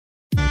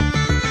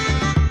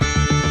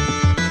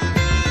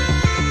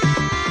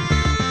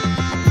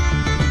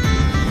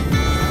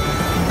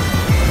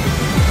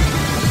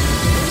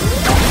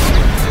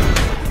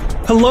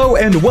Hello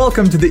and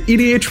welcome to the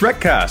EDH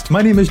Recast.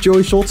 My name is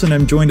Joey Schultz and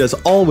I'm joined as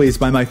always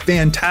by my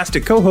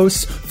fantastic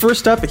co-hosts.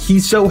 First up,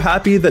 he's so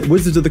happy that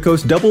Wizards of the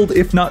Coast doubled,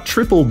 if not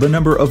tripled, the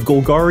number of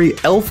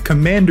Golgari elf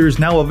commanders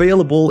now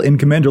available in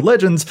Commander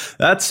Legends.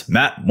 That's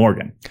Matt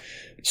Morgan.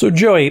 So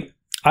Joey,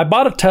 I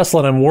bought a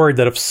Tesla and I'm worried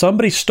that if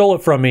somebody stole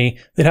it from me,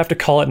 they'd have to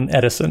call it an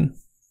Edison.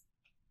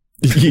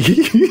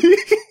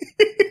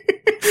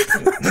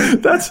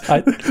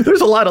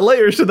 There's a lot of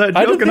layers to that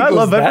joke, and I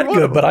love every one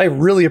of them. But I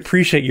really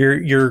appreciate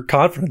your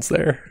confidence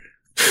there.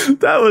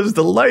 That was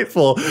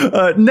delightful.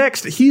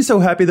 Next, he's so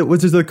happy that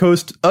Wizards of the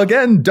Coast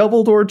again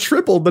doubled or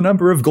tripled the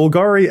number of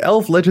Golgari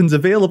elf legends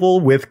available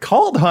with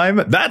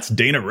Kaldheim. That's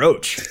Dana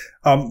Roach.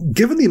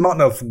 Given the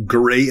amount of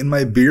gray in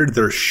my beard,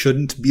 there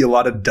shouldn't be a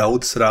lot of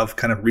doubts that I've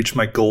kind of reached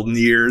my golden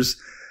years.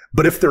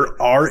 But if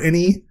there are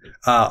any,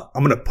 I'm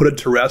going to put it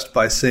to rest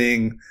by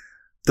saying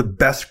the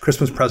best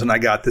Christmas present I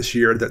got this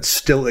year that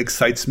still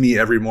excites me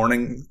every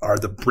morning are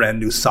the brand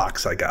new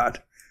socks I got.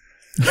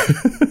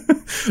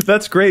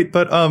 That's great.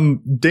 But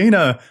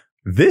Dana,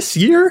 this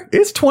year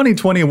it's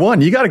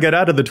 2021. You got to get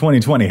out of the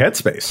 2020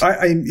 headspace.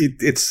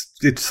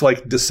 It's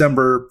like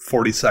December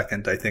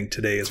 42nd, I think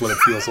today is what it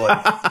feels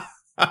like.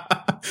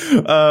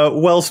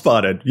 Well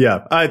spotted.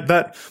 Yeah,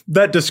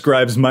 that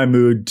describes my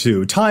mood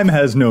too. Time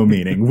has no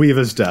meaning. We've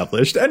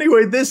established.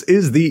 Anyway, this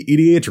is the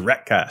EDH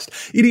Recast.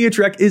 EDH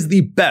Rec is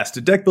the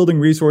best deck building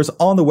resource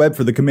on the web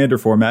for the Commander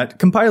format,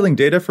 compiling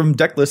data from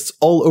deck lists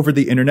all over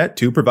the internet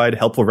to provide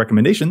helpful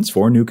recommendations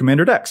for new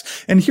Commander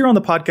decks. And here on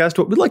the podcast,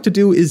 what we'd like to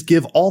do is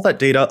give all that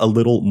data a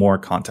little more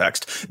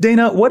context.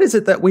 Dana, what is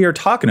it that we are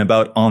talking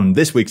about on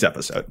this week's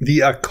episode?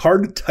 The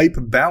card type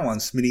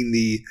balance, meaning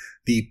the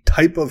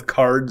type of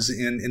cards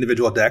in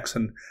individual decks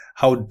and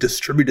how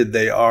distributed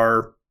they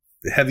are,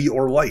 heavy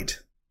or light.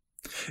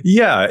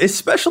 Yeah,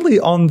 especially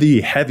on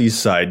the heavy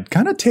side,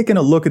 kind of taking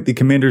a look at the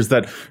commanders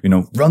that,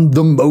 run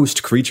the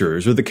most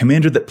creatures, or the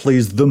commander that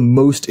plays the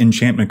most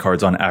enchantment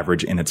cards on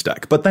average in its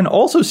deck. But then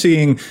also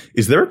seeing,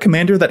 is there a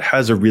commander that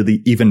has a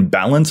really even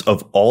balance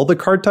of all the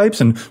card types?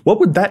 And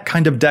what would that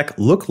kind of deck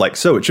look like?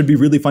 So it should be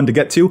really fun to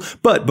get to.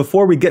 But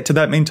before we get to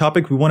that main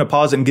topic, we want to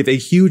pause and give a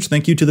huge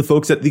thank you to the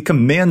folks at the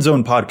Command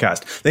Zone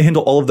podcast. They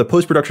handle all of the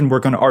post-production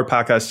work on our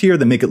podcast here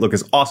that make it look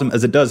as awesome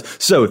as it does.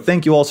 So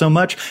thank you all so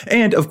much.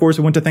 And of course,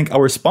 we want to thank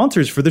our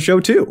sponsors for the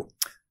show too.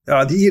 The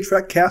EDH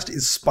Recast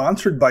is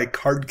sponsored by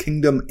Card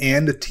Kingdom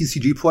and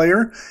TCG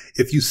Player.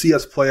 If you see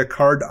us play a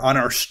card on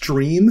our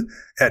stream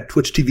at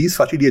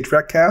twitch.tv/EDH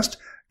Recast,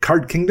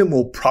 Card Kingdom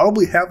will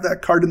probably have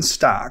that card in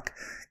stock.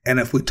 And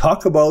if we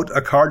talk about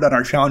a card on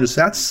our Challenge of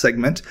Stats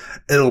segment,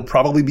 it'll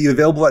probably be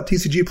available at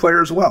TCG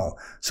Player as well.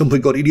 Simply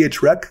go to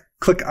EDH Rec,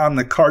 click on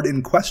the card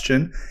in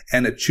question,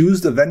 and choose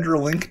the vendor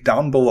link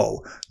down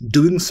below.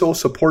 Doing so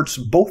supports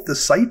both the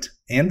site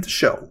and the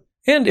show.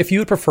 And if you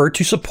would prefer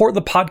to support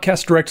the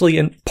podcast directly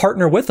and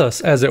partner with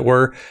us, as it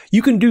were,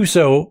 you can do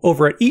so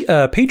over at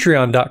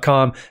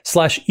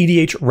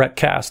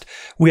patreon.com/EDHRecast.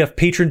 We have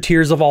patron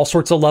tiers of all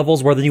sorts of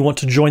levels, whether you want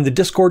to join the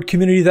Discord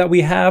community that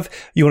we have,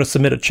 you want to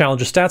submit a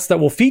challenge of stats that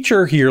we'll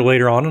feature here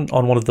later on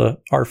one of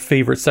our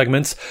favorite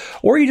segments,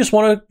 or you just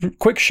want a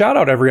quick shout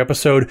out every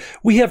episode.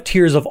 We have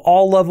tiers of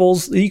all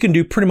levels. You can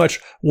do pretty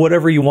much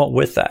whatever you want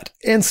with that.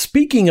 And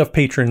speaking of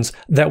patrons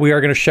that we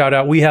are going to shout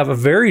out, we have a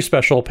very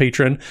special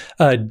patron,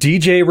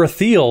 DJ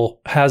Rathiel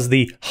has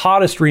the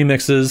hottest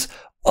remixes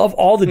of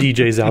all the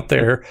DJs out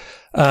there,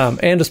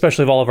 and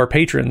especially of all of our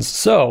patrons.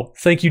 So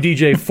thank you,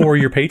 DJ, for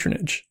your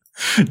patronage.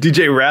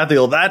 DJ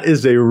Rathiel, that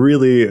is a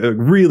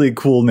really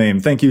cool name.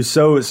 Thank you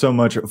so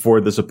much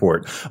for the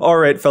support. All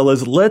right,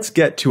 fellas, let's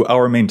get to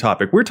our main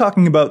topic. We're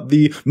talking about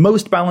the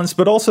most balanced,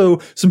 but also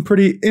some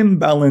pretty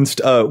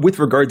imbalanced with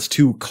regards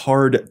to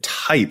card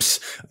types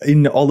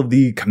in all of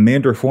the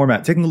commander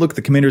format. Taking a look at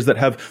the commanders that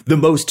have the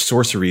most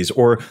sorceries,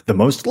 or the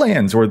most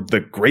lands, or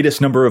the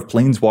greatest number of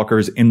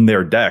planeswalkers in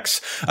their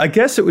decks. I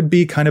guess it would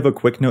be kind of a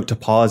quick note to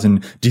pause.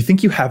 And do you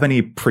think you have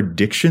any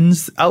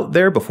predictions out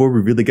there before we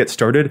really get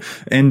started?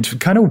 And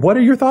kind of what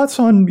are your thoughts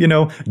on,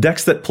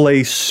 decks that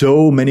play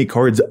so many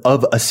cards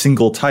of a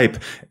single type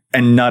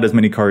and not as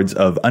many cards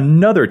of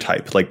another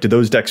type? Like, do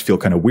those decks feel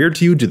kind of weird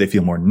to you? Do they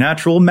feel more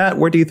natural? Matt,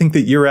 where do you think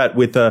that you're at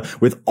with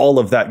all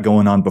of that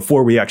going on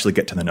before we actually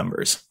get to the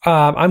numbers?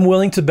 I'm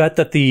willing to bet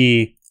that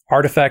the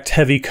artifact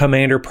heavy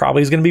commander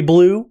probably is going to be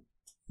blue.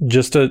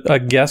 Just a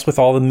guess with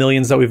all the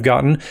millions that we've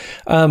gotten.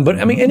 But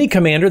I mean, any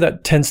commander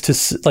that tends to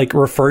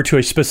refer to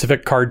a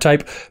specific card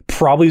type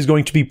probably is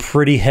going to be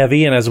pretty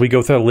heavy. And as we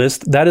go through the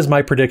list, that is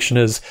my prediction,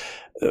 is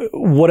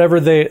whatever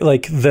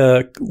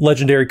the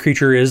legendary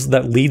creature is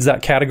that leads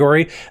that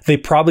category, they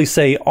probably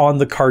say on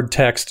the card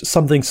text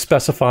something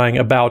specifying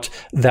about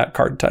that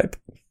card type.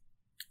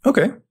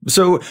 Okay.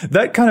 So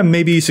that kind of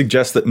maybe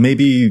suggests that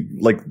maybe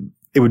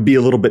it would be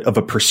a little bit of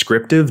a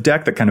prescriptive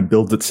deck that kind of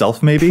builds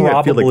itself, maybe. Probably,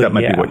 I feel like that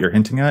might be what you're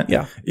hinting at.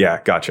 Yeah. Yeah,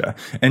 gotcha.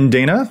 And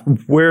Dana,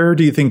 where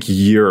do you think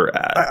you're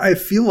at? I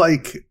feel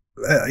like,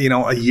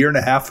 a year and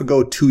a half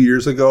ago, 2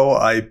 years ago,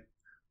 I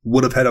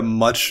would have had a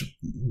much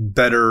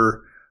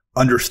better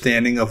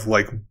understanding of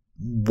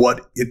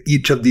what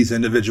each of these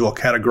individual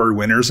category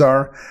winners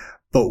are.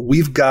 But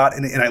we've got,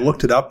 and I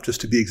looked it up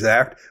just to be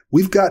exact,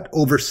 we've got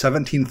over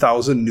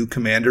 17,000 new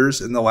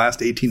commanders in the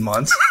last 18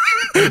 months.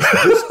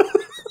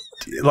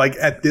 Like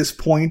at this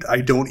point,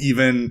 I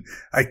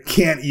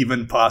can't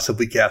even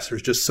possibly guess.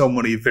 There's just so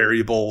many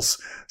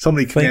variables, so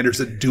many commanders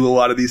that do a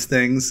lot of these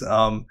things.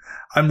 I'm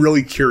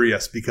really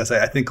curious because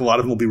I think a lot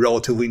of them will be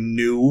relatively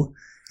new,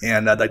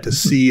 and I'd like to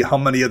see how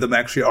many of them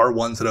actually are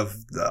ones that have,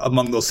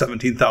 among those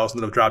 17,000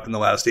 that have dropped in the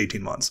last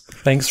 18 months.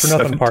 Thanks for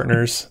nothing,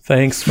 partners.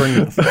 Thanks for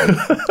nothing.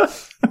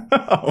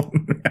 Oh,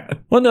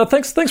 man. Well, no,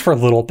 thanks for a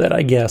little bit,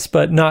 I guess,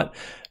 but not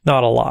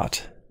a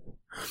lot.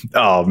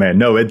 Oh man,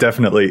 no, it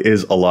definitely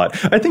is a lot.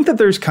 I think that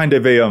there's kind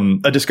of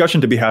a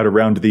discussion to be had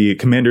around the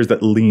commanders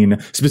that lean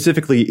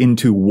specifically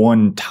into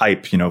one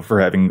type,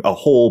 for having a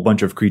whole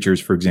bunch of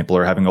creatures, for example,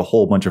 or having a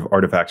whole bunch of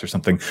artifacts or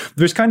something.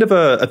 There's kind of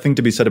a thing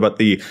to be said about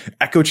the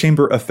echo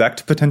chamber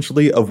effect,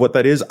 potentially, of what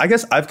that is. I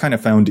guess I've kind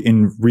of found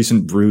in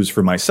recent brews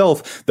for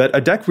myself that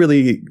a deck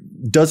really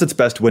does its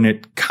best when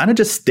it kind of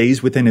just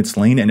stays within its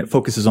lane and it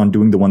focuses on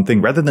doing the one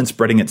thing rather than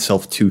spreading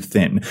itself too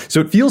thin. So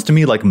it feels to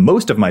me like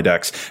most of my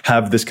decks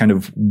have this kind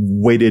of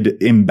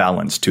weighted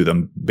imbalance to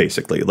them,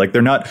 basically. Like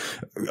they're not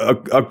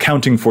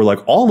accounting for like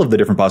all of the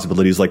different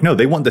possibilities. Like, no,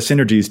 they want the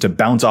synergies to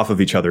bounce off of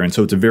each other. And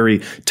so it's a very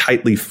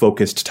tightly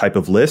focused type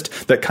of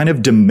list that kind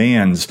of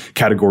demands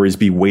categories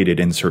be weighted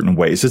in certain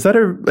ways. Is that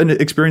an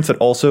experience that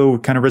also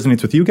kind of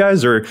resonates with you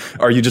guys, or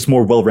are you just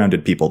more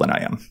well-rounded people than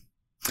I am?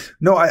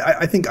 No,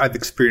 I think I've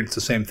experienced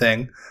the same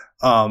thing.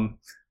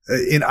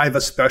 And I've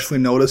especially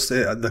noticed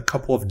the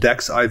couple of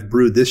decks I've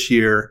brewed this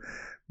year,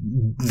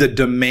 the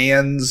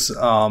demands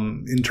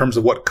in terms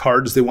of what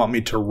cards they want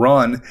me to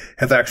run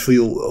have actually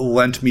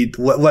led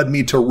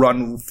me to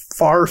run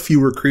far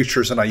fewer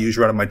creatures than I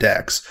usually run in my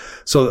decks.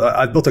 So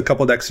I've built a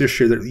couple of decks this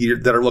year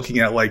that are looking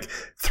at like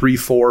 3,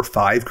 4,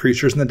 5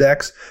 creatures in the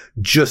decks,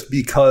 just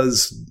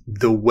because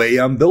the way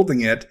I'm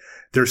building it,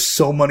 there's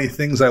so many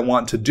things I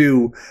want to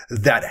do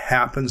that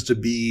happens to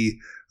be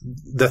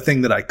the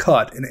thing that I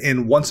cut.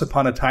 And once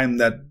upon a time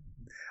that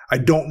I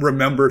don't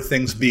remember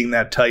things being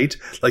that tight.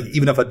 Like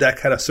even if a deck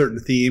had a certain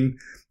theme,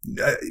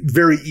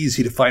 very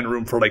easy to find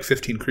room for like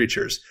 15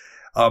 creatures.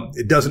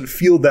 It doesn't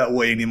feel that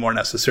way anymore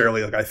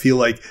necessarily. Like I feel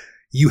like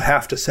you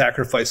have to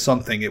sacrifice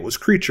something. It was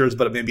creatures,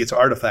 but maybe it's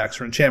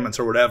artifacts or enchantments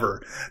or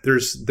whatever.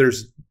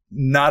 There's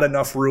not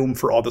enough room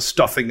for all the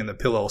stuffing in the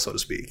pillow, so to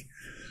speak.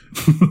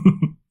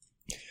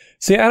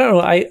 See, I don't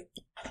know.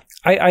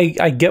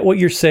 I get what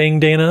you're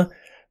saying, Dana,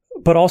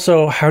 but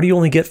also how do you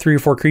only get 3 or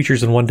 4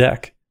 creatures in one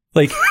deck?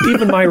 Like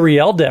even my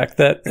Riel deck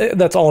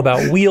that's all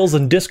about wheels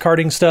and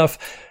discarding stuff.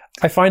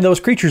 I find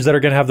those creatures that are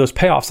going to have those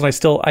payoffs,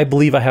 and I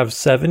believe I have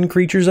 7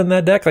 creatures in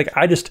that deck. Like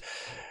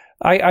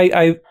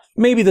I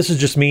maybe this is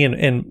just me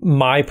and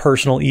my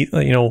personal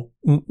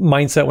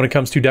mindset when it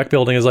comes to deck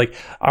building is like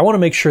I want to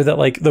make sure that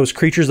like those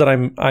creatures that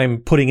I'm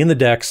putting in the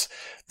decks,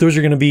 those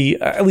are going to be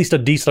at least a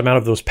decent amount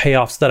of those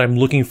payoffs that I'm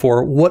looking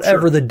for,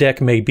 whatever the deck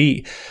may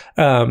be.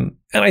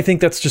 And I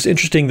think that's just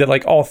interesting that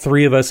like all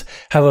 3 of us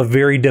have a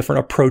very different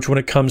approach when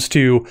it comes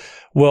to,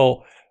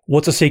 well,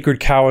 what's a sacred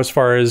cow as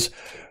far as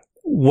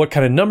what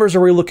kind of numbers are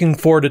we looking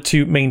for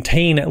to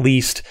maintain, at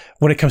least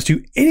when it comes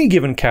to any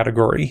given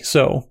category.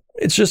 So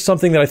it's just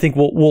something that I think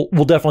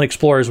we'll definitely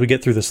explore as we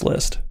get through this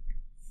list.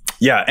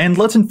 Yeah, and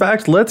let's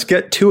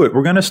get to it.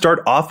 We're going to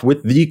start off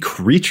with the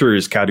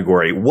creatures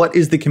category. What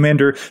is the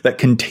commander that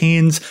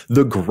contains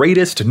the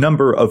greatest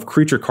number of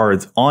creature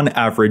cards on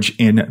average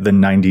in the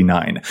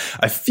 99?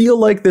 I feel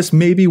like this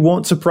maybe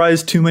won't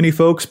surprise too many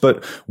folks,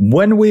 but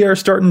when we are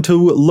starting to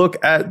look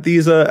at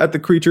these at the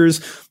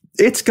creatures,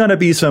 it's going to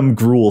be some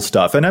gruel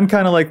stuff. And I'm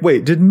kind of like,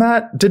 wait, did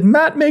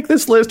Matt make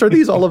this list? Are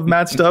these all of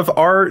Matt's stuff?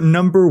 Our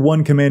number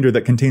 1 commander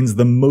that contains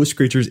the most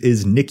creatures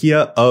is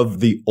Nikeah of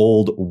the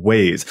Old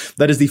Ways.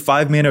 That is the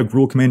 5-mana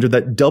gruel commander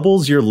that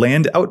doubles your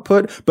land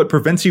output, but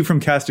prevents you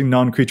from casting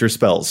non-creature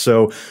spells.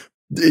 So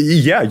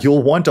yeah,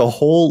 you'll want a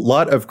whole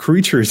lot of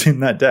creatures in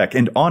that deck.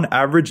 And on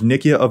average,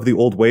 Nikeah of the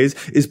Old Ways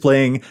is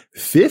playing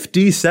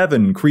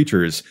 57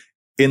 creatures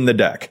in the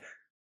deck.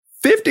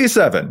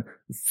 57.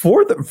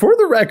 For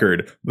the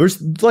record,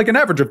 there's like an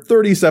average of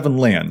 37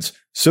 lands.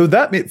 So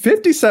that means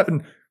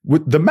 57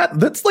 with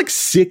that's like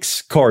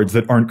 6 cards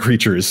that aren't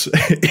creatures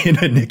in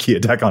a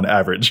Nikeah deck on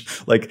average.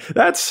 Like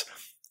that's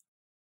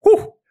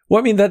whew. Well,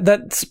 I mean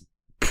that's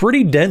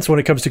pretty dense when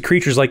it comes to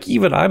creatures. Like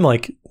even I'm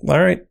like, all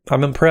right,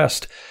 I'm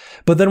impressed.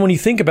 But then when you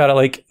think about it,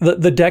 like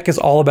the deck is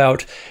all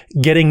about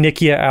getting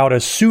Nikeah out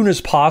as soon as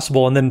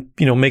possible, and then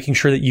making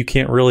sure that you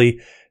can't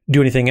really do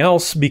anything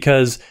else,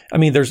 because I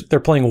mean they're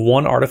playing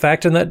 1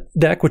 artifact in that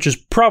deck, which is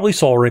probably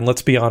Sol Ring,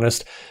 let's be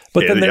honest.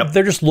 But then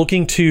they're just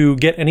looking to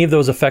get any of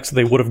those effects that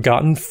they would have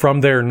gotten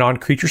from their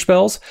non-creature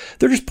spells.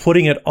 They're just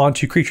putting it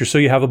onto creatures. So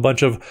you have a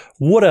bunch of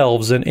wood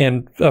elves and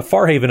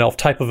Farhaven elf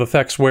type of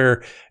effects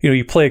where,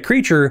 you play a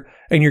creature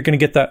and you're going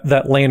to get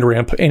that land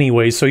ramp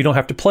anyway. So you don't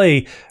have to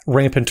play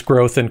Rampant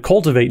Growth and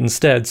Cultivate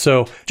instead.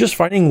 So just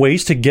finding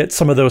ways to get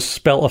some of those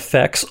spell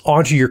effects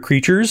onto your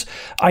creatures.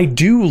 I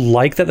do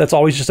like that. That's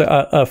always just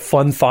a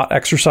fun thought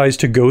exercise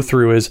to go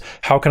through, is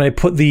how can I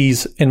put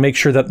these and make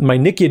sure that my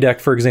Nikia deck,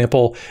 for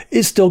example,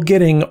 is still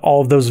getting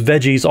all of those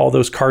veggies, all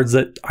those cards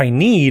that I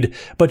need,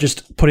 but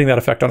just putting that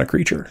effect on a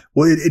creature.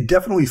 Well, it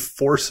definitely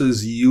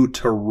forces you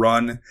to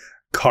run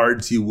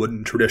cards you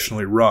wouldn't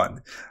traditionally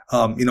run.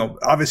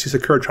 Obviously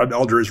Sakura Tribe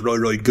Elder is really,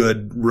 really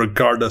good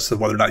regardless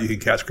of whether or not you can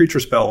cast creature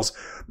spells,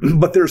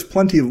 but there's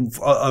plenty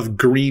of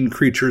green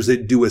creatures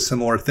that do a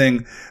similar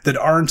thing that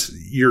aren't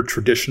your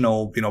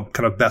traditional,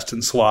 kind of best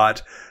in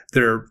slot.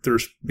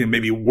 There's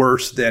maybe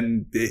worse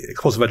than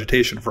Explosive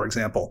Vegetation, for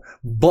example.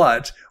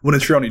 But when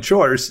it's your only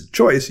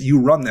choice,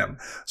 you run them.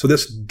 So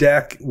this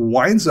deck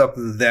winds up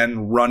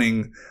then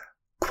running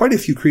quite a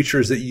few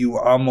creatures that you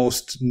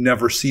almost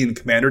never see in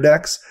commander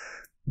decks.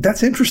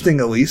 That's interesting,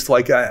 at least.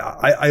 Like,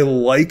 I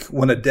like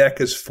when a deck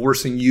is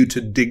forcing you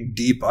to dig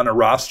deep on a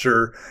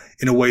roster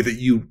in a way that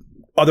you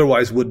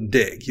otherwise wouldn't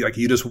dig. Like,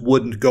 you just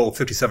wouldn't go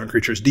 57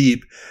 creatures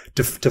deep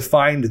to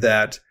find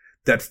that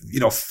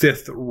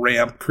fifth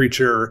ramp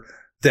creature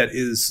that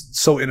is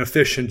so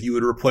inefficient you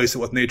would replace it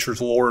with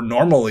Nature's Lore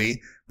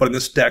normally, but in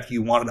this deck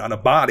you want it on a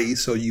body,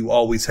 so you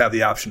always have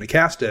the option to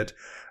cast it.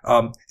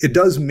 It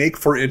does make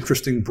for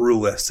interesting brew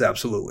lists,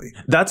 absolutely.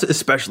 That's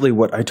especially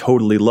what I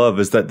totally love,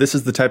 is that this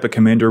is the type of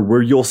commander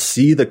where you'll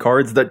see the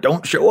cards that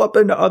don't show up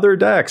in other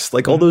decks.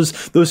 Like all those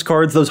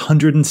cards, those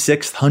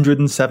 106th,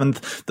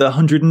 107th, the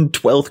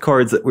 112th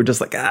cards that were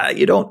just like,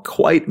 you don't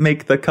quite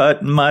make the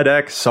cut in my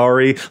deck,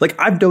 sorry. Like,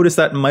 I've noticed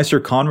that in my Sir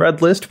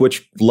Conrad list,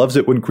 which loves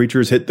it when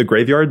creatures hit the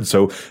graveyard,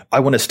 so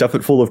I want to stuff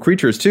it full of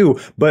creatures too,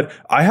 but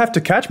I have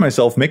to catch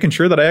myself making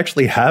sure that I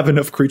actually have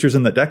enough creatures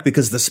in the deck,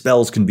 because the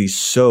spells can be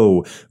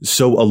so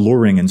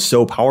alluring and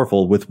so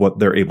powerful with what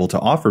they're able to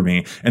offer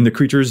me. And the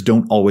creatures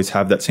don't always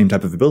have that same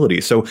type of ability.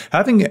 So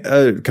having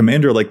a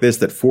commander like this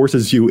that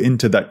forces you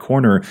into that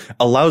corner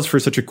allows for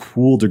such a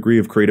cool degree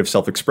of creative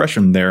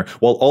self-expression there,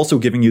 while also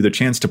giving you the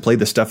chance to play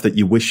the stuff that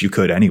you wish you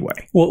could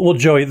anyway. Well,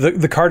 Joey,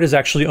 the card is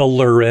actually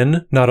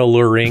Allurin, not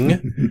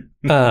Alluring,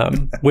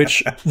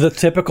 which the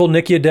typical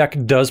Nikia deck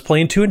does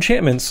play into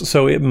enchantments,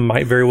 so it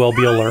might very well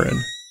be Allurin.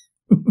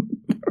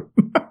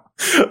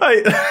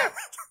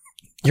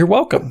 You're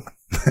welcome.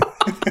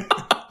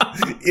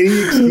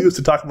 Any excuse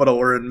to talk about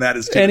Allurin, Matt,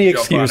 is any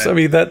excuse. I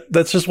mean,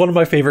 that's just one of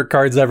my favorite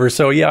cards ever.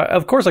 So yeah,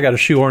 of course I got to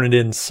shoehorn it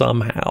in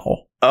somehow.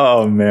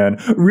 Oh,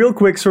 man. Real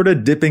quick, sort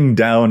of dipping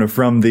down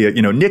from the,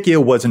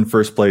 Nikia was in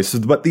first place,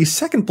 but the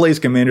second place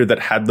commander that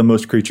had the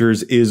most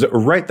creatures is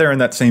right there in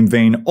that same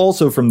vein,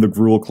 also from the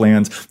Gruul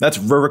clans. That's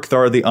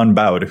Rurikthar the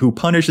Unbowed, who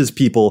punishes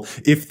people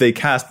if they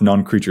cast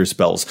non-creature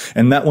spells.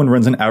 And that one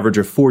runs an average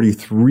of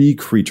 43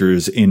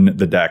 creatures in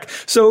the deck.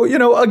 So,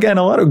 again,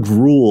 a lot of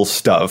Gruul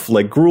stuff.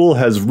 Like, Gruul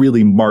has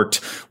really marked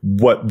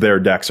what their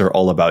decks are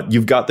all about.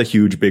 You've got the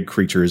huge, big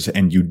creatures,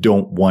 and you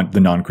don't want the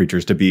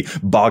non-creatures to be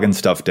bogging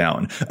stuff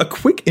down. A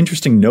quick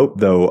interesting note,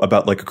 though,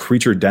 about like a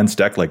creature dense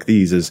deck like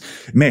these is,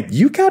 man,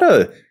 you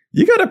gotta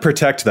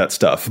protect that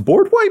stuff.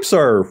 Board wipes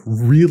are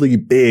really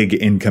big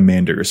in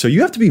Commander, so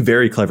you have to be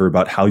very clever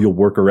about how you'll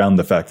work around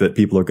the fact that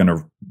people are going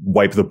to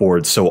wipe the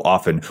board so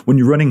often when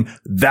you're running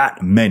that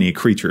many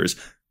creatures.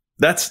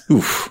 That's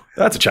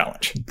a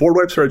challenge. Board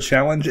wipes are a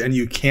challenge, and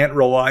you can't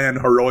rely on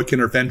heroic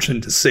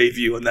intervention to save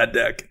you in that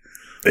deck.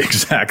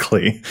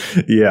 Exactly.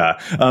 Yeah.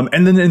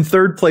 And then in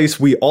third place,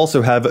 we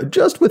also have,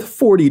 just with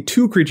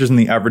 42 creatures in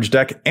the average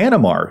deck,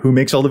 Animar, who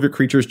makes all of your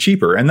creatures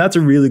cheaper. And that's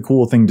a really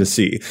cool thing to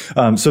see.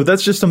 So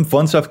that's just some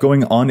fun stuff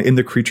going on in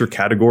the creature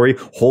category.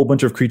 Whole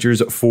bunch of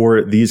creatures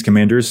for these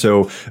commanders.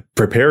 So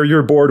prepare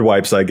your board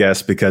wipes, I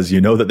guess, because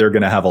you know that they're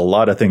going to have a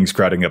lot of things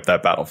crowding up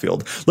that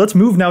battlefield. Let's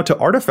move now to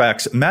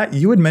artifacts. Matt,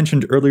 you had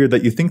mentioned earlier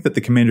that you think that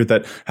the commander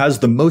that has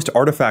the most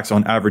artifacts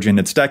on average in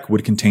its deck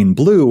would contain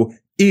blue.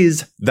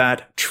 Is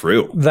that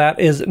true? That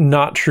is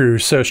not true.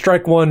 So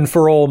strike one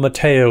for old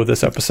Mateo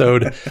this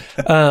episode.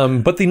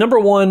 But the number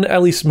one,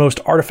 at least most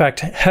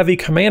artifact-heavy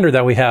commander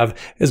that we have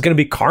is going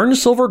to be Karn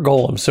Silver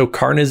Golem. So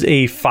Karn is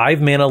a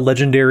 5-mana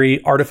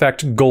legendary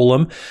artifact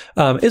golem.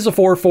 Is a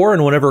 4/4,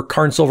 and whenever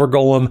Karn Silver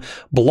Golem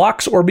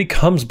blocks or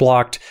becomes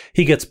blocked,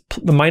 he gets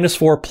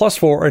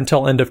 -4/+4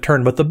 until end of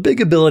turn. But the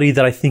big ability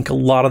that I think a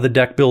lot of the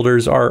deck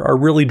builders are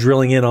really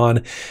drilling in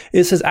on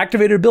is his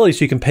activated ability.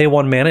 So you can pay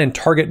 1 mana and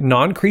target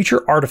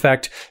non-creature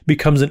artifact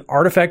becomes an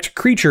artifact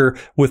creature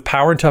with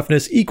power and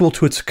toughness equal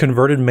to its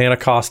converted mana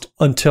cost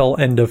until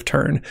end of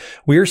turn.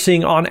 We are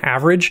seeing on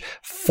average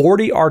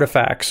 40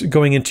 artifacts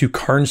going into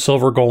Karn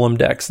Silver Golem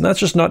decks. And that's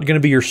just not going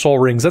to be your Soul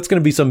Rings. That's going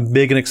to be some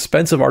big and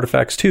expensive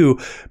artifacts too,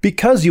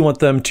 because you want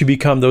them to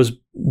become those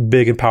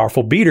big and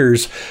powerful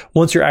beaters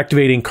once you're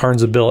activating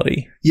Karn's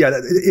ability. Yeah,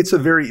 it's a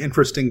very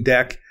interesting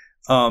deck,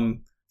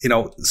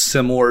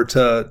 similar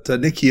to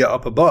Nikia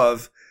up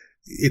above.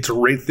 it's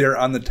right there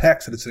on the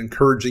text that it's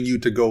encouraging you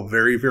to go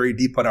very, very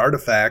deep on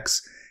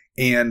artifacts,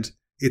 and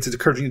it's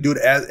encouraging you to do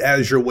it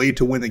as your way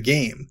to win the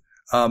game.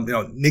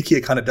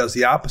 Nikia kind of does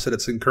the opposite.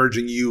 It's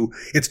encouraging you.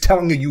 It's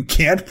telling you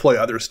can't play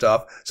other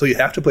stuff, so you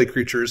have to play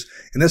creatures.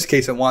 In this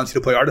case, it wants you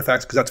to play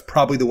artifacts because that's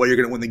probably the way you're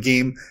going to win the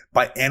game,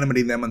 by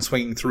animating them and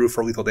swinging through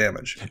for lethal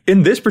damage.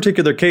 In this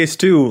particular case,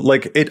 too,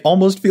 like, it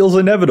almost feels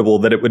inevitable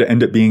that it would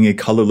end up being a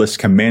colorless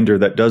commander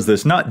that does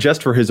this, not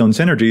just for his own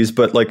synergies,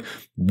 but like,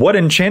 what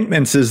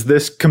enchantments is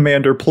this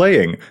commander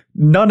playing?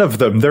 None of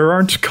them. There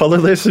aren't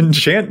colorless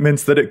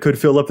enchantments that it could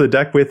fill up the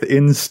deck with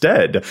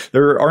instead.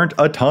 There aren't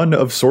a ton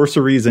of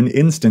sorceries and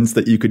instants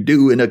that you could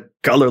do in a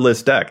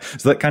colorless deck.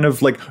 So that kind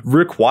of like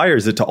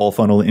requires it to all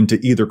funnel into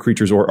either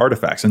creatures or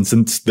artifacts. And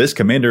since this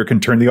commander can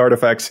turn the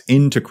artifacts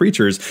into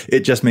creatures,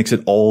 it just makes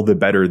it all the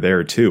better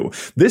there too.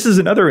 This is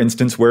another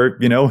instance where,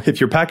 if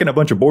you're packing a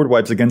bunch of board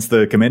wipes against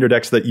the commander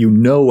decks that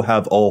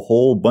have a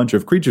whole bunch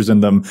of creatures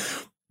in them,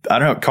 I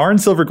don't know, Karn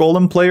Silver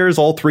Golem players,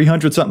 all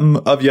 300 something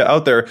of you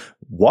out there,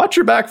 watch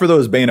your back for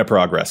those Bane of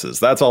Progresses.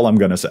 That's all I'm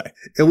going to say.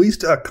 At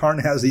least Karn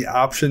has the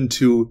option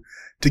to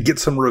get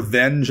some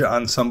revenge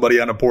on somebody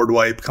on a board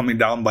wipe coming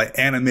down by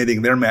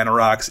animating their mana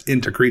rocks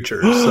into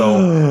creatures.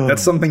 So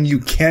that's something you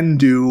can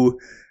do,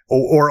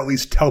 or at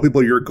least tell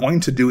people you're going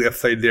to do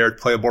if they dare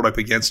play a board wipe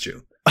against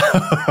you.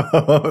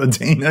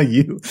 Dana,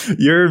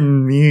 you're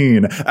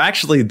mean.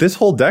 Actually, this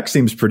whole deck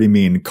seems pretty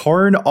mean.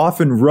 Karn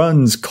often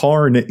runs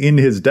Karn in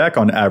his deck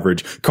on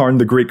average. Karn,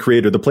 the Great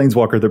Creator, the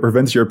Planeswalker that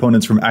prevents your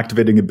opponents from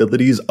activating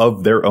abilities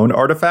of their own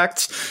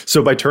artifacts.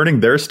 So by turning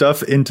their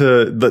stuff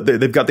into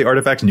they've got the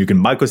artifacts and you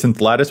can Mycosynth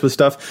Lattice with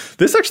stuff.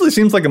 This actually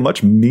seems like a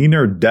much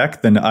meaner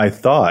deck than I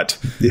thought.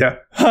 Yeah.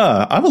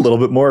 I'm a little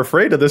bit more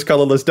afraid of this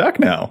colorless deck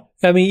now.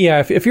 I mean,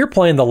 yeah, if you're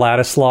playing the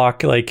Lattice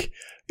Lock, like,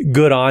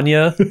 good on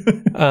you.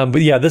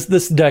 But yeah,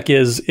 this deck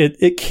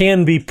it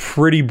can be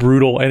pretty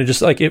brutal, and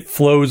it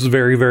flows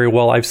very, very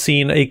well. I've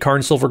seen a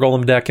Karn Silver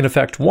Golem deck in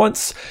effect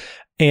once,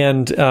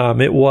 and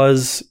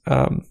it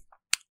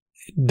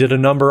did a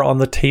number on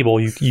the table.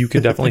 You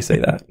could definitely say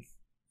that.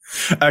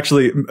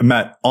 Actually,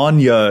 Matt,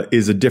 Anya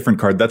is a different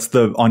card. That's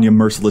the Anya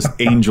Merciless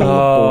Angel.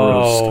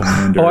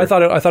 I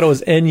thought it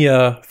was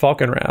Enya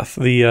Falconwrath,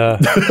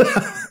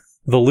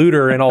 the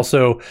looter, and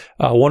also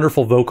a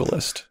wonderful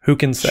vocalist. Who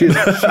can say? She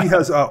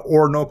has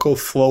Orinoco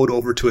flowed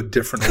over to a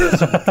different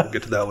list. We'll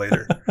get to that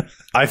later.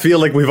 I feel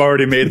like we've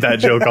already made that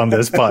joke on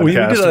this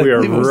podcast. we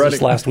are running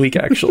this last week,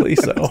 actually.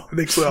 So I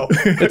think so.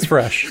 It's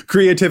fresh.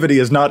 Creativity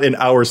is not in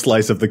our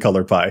slice of the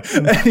color pie.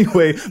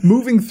 Anyway,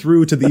 moving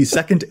through to the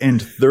second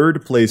and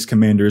third place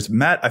commanders,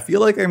 Matt, I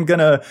feel like I'm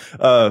gonna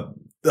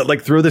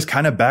throw this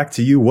kind of back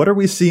to you. What are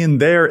we seeing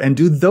there? And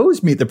do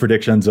those meet the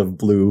predictions of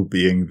blue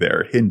being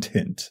there? Hint,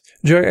 hint.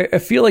 Joe, I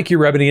feel like you're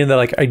rubbing in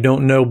that I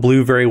don't know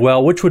blue very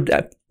well, which would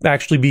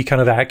actually be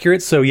kind of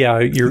accurate. So yeah,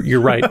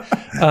 you're right.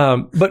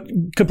 But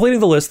completing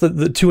the list,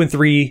 the 2 and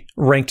 3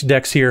 ranked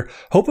decks here,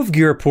 Hope of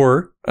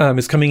Ghirapur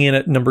is coming in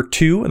at number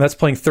 2, and that's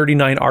playing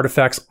 39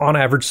 artifacts on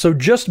average, so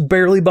just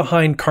barely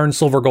behind Karn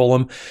Silver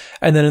Golem.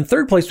 And then in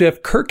third place, we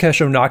have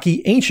Kurkesh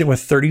Onaki Ancient with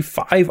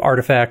 35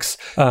 artifacts,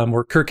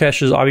 where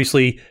Kurkesh is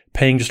obviously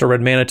paying just a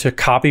red mana to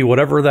copy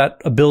whatever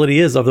that ability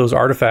is of those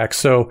artifacts.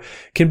 So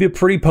can be a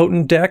pretty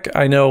potent deck.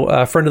 I know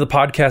a friend of the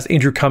podcast,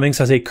 Andrew Cummings,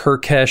 has a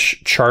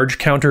Kurkesh charge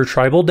counter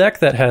tribal deck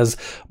that has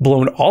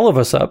blown all of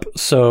us up.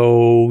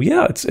 So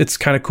yeah, it's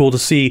kind of cool to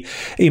see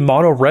a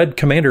mono red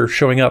commander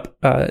showing up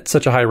at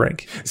such a high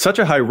rank. Such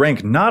a high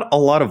rank. Not a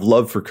lot of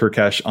love for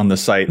Kurkesh on the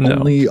site. No.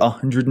 Only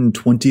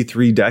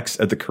 123 decks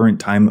at the current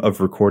time of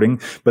recording.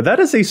 But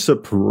that is a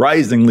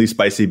surprisingly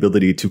spicy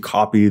ability to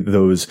copy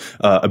those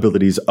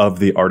abilities of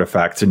the artifacts.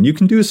 And you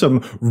can do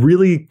some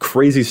really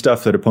crazy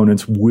stuff that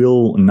opponents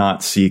will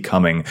not see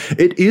coming.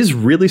 It is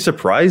really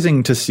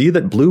surprising to see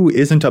that blue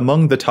isn't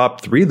among the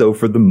top 3, though,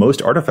 for the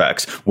most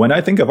artifacts. When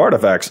I think of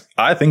artifacts,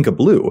 I think of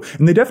blue.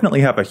 And they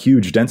definitely have a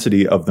huge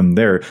density of them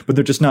there, but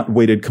they're just not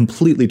weighted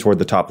completely toward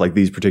the top like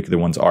these particular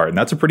ones are. And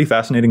that's a pretty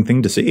fascinating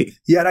thing to see.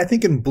 Yeah, and I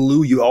think in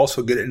blue, you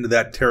also get into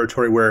that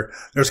territory where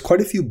there's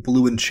quite a few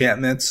blue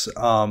enchantments,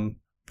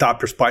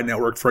 Thopter Spy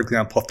Network, for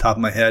example, off the top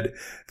of my head,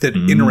 that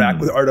interact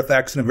with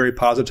artifacts in a very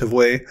positive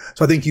way.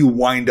 So I think you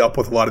wind up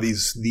with a lot of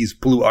these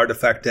blue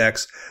artifact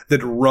decks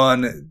that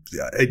run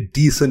a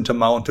decent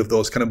amount of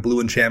those kind of blue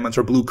enchantments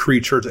or blue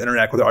creatures that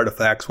interact with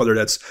artifacts, whether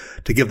that's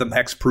to give them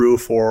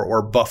hexproof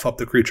or buff up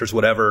the creatures,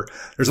 whatever.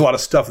 There's a lot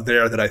of stuff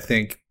there that I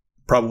think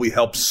probably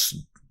helps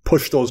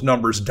push those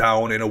numbers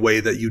down in a way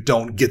that you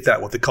don't get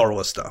that with the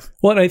colorless stuff.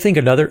 Well, and I think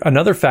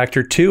another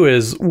factor too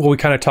is what we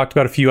kind of talked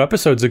about a few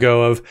episodes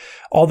ago of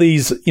all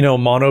these,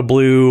 mono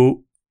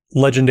blue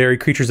legendary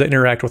creatures that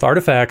interact with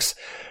artifacts.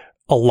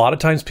 A lot of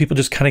times people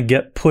just kind of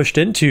get pushed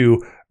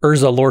into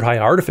Urza, Lord High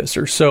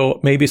Artificer. So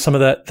maybe some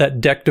of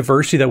that deck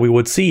diversity that we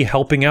would see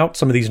helping out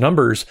some of these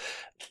numbers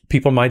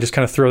people might just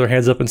kind of throw their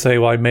hands up and say,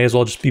 well, I may as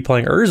well just be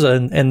playing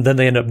Urza, and then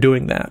they end up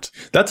doing that.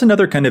 That's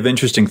another kind of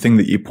interesting thing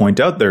that you point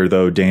out there,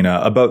 though,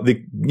 Dana, about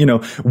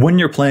when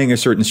you're playing a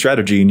certain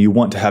strategy and you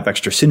want to have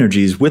extra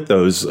synergies with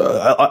those.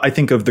 I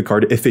think of the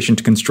card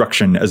Efficient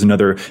Construction as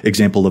another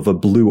example of a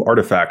blue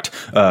artifact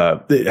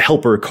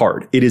helper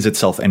card. It is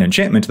itself an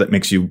enchantment that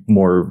makes you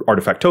more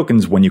artifact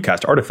tokens when you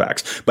cast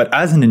artifacts. But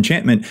as an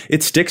enchantment,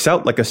 it sticks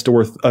out like a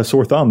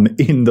sore thumb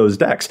in those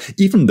decks,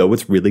 even though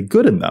it's really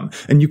good in them.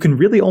 And you can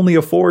really only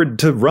afford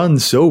to run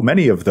so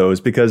many of those,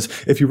 because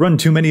if you run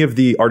too many of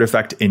the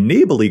artifact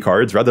enable-y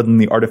cards rather than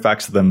the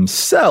artifacts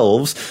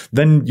themselves,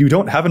 then you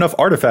don't have enough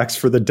artifacts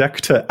for the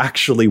deck to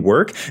actually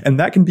work. And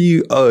that can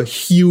be a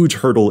huge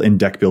hurdle in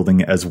deck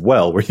building as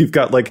well, where you've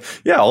got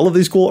all of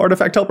these cool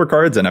artifact helper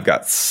cards, and I've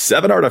got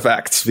 7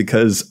 artifacts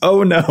because,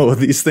 oh no,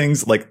 these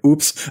things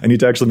oops, I need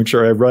to actually make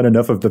sure I run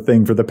enough of the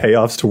thing for the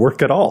payoffs to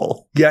work at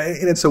all. Yeah,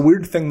 and it's a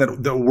weird thing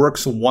that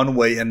works one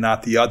way and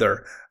not the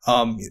other.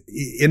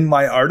 In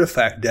my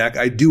artifact deck,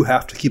 I do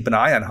have to keep an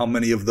eye on how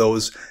many of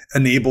those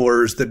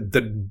enablers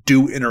that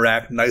do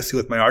interact nicely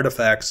with my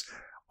artifacts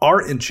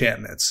are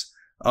enchantments.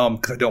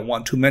 'Cause I don't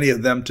want too many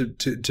of them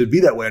to be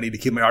that way. I need to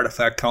keep my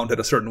artifact count at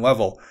a certain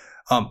level.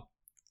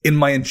 In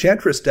my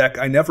Enchantress deck,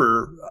 I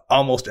never,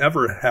 almost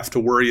ever, have to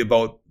worry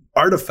about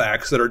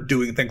artifacts that are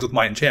doing things with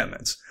my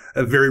enchantments.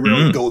 It very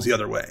rarely goes the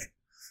other way.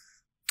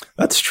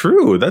 That's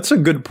true. That's a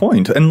good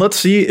point. And let's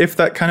see if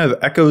that kind of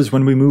echoes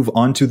when we move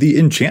on to the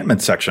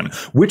enchantment section.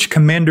 Which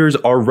commanders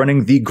are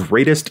running the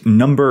greatest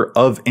number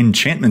of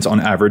enchantments on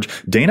average?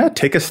 Dana,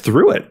 take us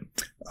through it.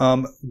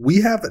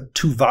 We have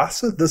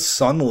Tuvasa the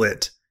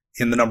Sunlit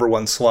in the number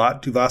 1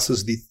 slot. Tuvasa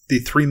is the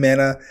 3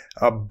 mana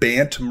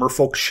Bant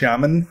Merfolk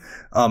Shaman.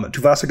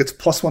 Tuvasa gets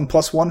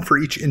 +1/+1 for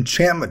each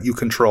enchantment you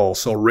control.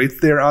 So right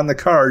there on the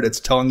card, it's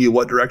telling you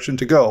what direction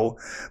to go.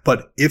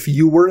 But if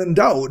you were in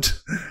doubt,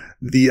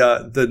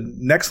 the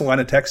next line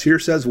of text here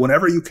says,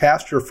 whenever you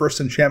cast your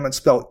first enchantment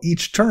spell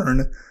each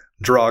turn,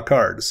 draw a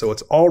card. So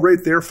it's all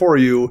right there for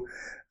you.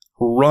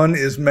 Run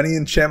as many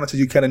enchantments as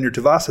you can in your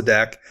Tuvasa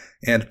deck.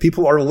 And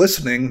people are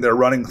listening. They're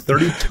running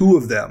 32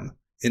 of them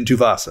in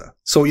Tuvasa.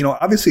 So,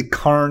 obviously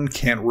Karn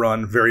can't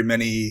run very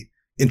many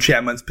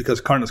enchantments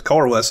because Karn is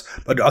colorless,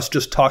 but us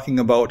just talking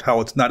about how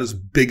it's not as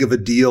big of a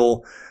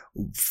deal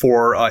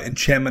for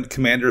enchantment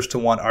commanders to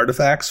want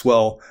artifacts,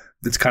 well,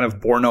 it's kind of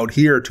borne out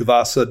here.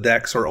 Tuvasa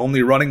decks are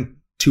only running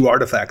 2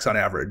 artifacts on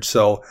average.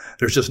 So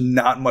there's just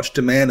not much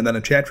demand in that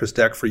Enchantress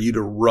deck for you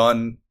to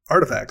run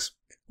artifacts.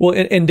 Well,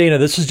 and Dana,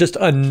 this is just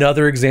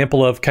another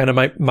example of kind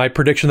of my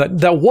prediction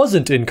that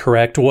wasn't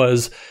incorrect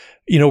was,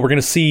 we're going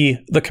to see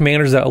the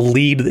commanders that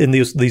lead in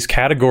these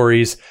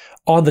categories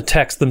on the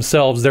text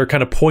themselves. They're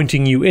kind of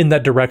pointing you in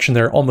that direction.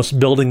 They're almost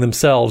building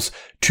themselves.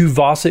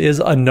 Tuvasa is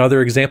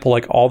another example.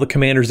 Like all the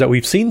commanders that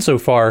we've seen so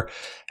far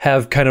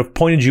have kind of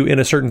pointed you in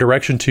a certain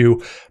direction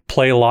to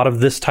play a lot of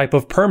this type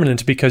of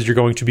permanent because you're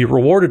going to be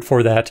rewarded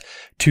for that.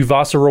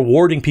 Tuvasa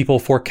rewarding people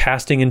for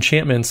casting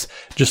enchantments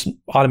just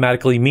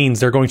automatically means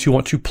they're going to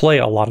want to play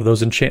a lot of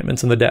those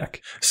enchantments in the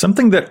deck.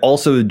 Something that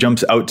also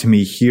jumps out to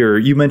me here,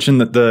 you mentioned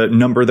that the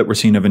number that we're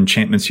seeing of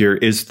enchantments here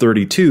is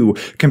 32.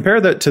 Compare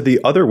that to the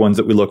other ones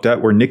that we looked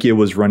at where Nikia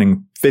was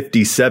running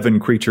 57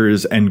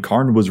 creatures and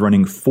Karn was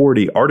running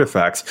 40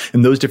 artifacts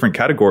in those different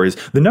categories.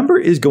 The number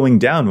is going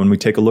down when we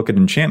take a look at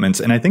enchantments.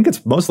 And I think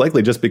it's most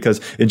likely just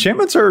because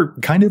enchantments are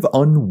kind of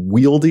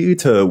unwieldy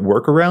to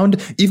work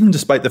around, even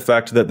despite the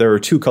fact that there are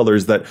 2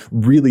 colors that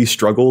really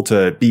struggle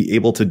to be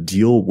able to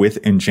deal with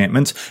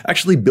enchantments.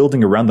 Actually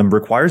building around them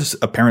requires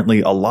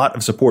apparently a lot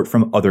of support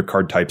from other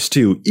card types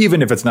too,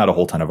 even if it's not a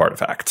whole ton of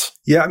artifacts.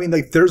 Yeah, I mean,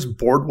 there's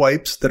board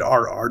wipes that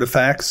are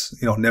artifacts,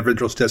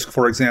 Nevidril's Disc,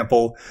 for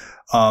example.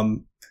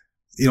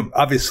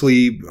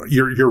 Obviously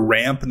your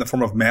ramp in the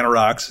form of mana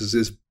rocks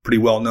is pretty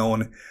well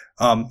known.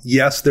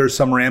 Yes, there's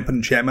some ramp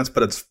enchantments,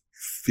 but it's,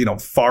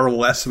 far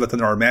less of it than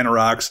there are mana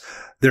rocks.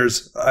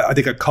 There's, I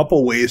think, a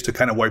couple ways to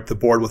kind of wipe the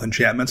board with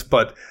enchantments,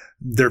 but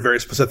they're very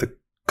specific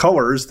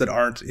colors that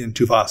aren't in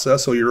Tuvasa.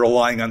 So you're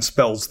relying on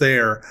spells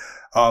there.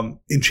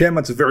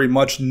 Enchantments very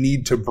much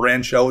need to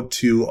branch out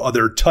to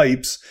other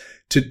types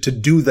to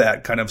do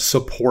that kind of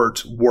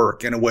support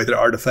work in a way that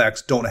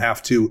artifacts don't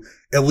have to,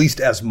 at least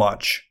as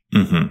much.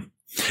 Mm-hmm.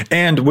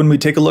 And when we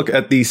take a look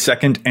at the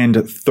 2nd and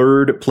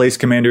 3rd place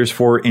commanders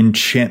for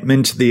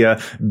enchantment, the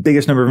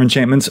biggest number of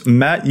enchantments,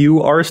 Matt, you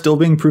are still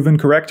being proven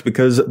correct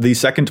because the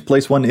 2nd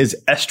place one is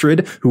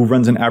Estrid, who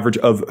runs an average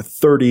of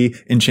 30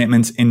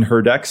 enchantments in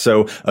her deck.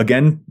 So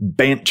again,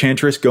 Bant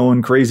Chantress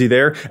going crazy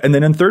there. And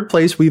then in 3rd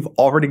place, we've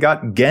already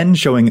got Gen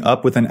showing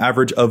up with an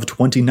average of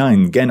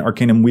 29. Gen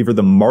Arcanum Weaver,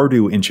 the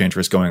Mardu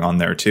Enchantress going on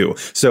there too.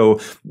 So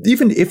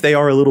even if they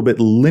are a little bit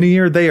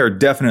linear, they are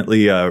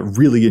definitely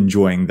really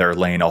enjoying their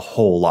lane a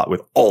whole lot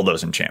with all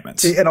those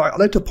enchantments. And I'd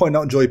like to point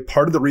out, Joey,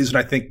 part of the reason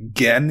I think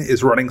Gen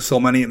is running so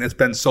many and it's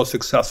been so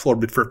successful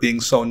for being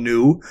so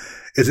new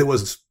is it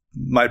was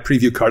my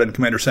preview card in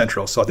Commander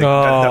Central. So I think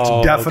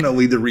that's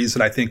definitely the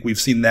reason I think we've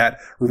seen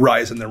that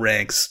rise in the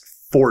ranks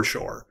for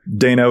sure.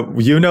 Dana,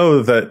 you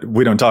know that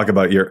we don't talk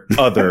about your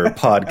other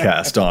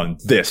podcast on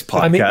this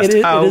podcast. I mean,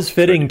 it is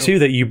fitting, too,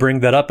 that you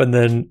bring that up. And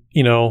then,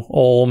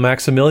 old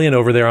Maximilian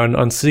over there on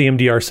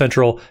CMDR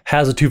Central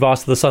has a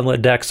Tuvasa the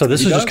Sunlit deck. So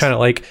this is just kind of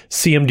like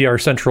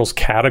CMDR Central's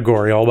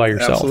category all by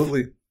yourself.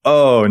 Absolutely.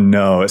 Oh,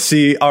 no.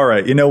 See, all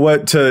right. You know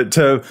what?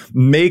 To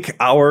make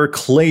our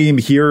claim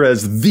here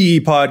as the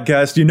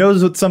podcast,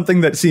 what's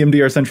something that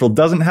CMDR Central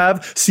doesn't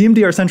have?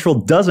 CMDR Central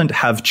doesn't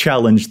have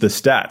Challenge the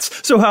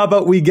Stats. So how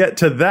about we get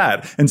to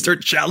that and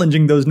start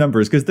challenging those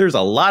numbers? Because there's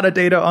a lot of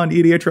data on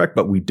EDHREC,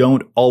 but we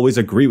don't always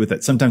agree with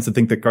it. Sometimes we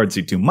think that cards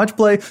see too much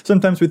play.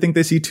 Sometimes we think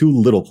they see too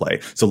little play.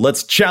 So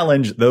let's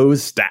challenge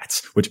those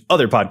stats, which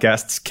other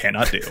podcasts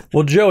cannot do.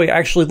 Well, Joey,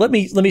 actually, let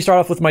me start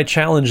off with my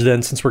challenge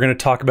then, since we're going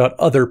to talk about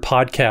other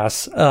podcasts.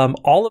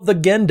 All of the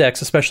Gen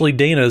decks, especially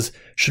Dana's,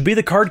 should be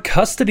the card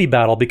custody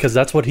battle, because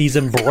that's what he's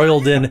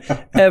embroiled in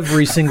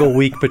every single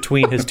week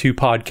between his two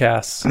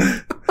podcasts.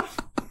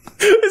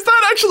 Is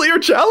that actually your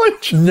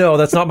challenge? No,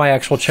 that's not my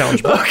actual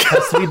challenge. But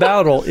Custody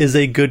Battle is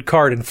a good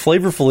card, and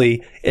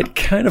flavorfully, it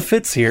kind of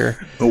fits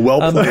here.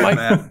 Well played,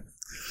 man.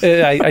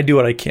 I do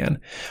what I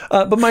can.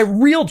 But my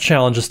real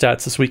challenge of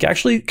stats this week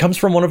actually comes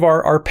from one of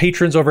our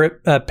patrons over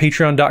at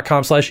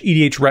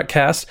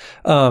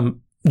patreon.com/EDHRECast.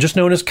 Just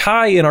known as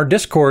Kai in our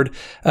Discord.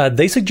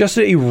 They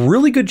suggested a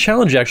really good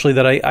challenge, actually,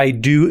 that I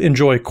do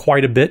enjoy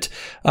quite a bit.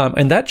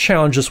 And that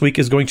challenge this week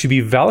is going to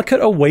be Valakut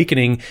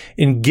Awakening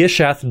in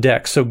Gishath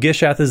deck. So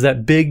Gishath is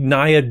that big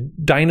Naya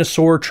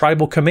dinosaur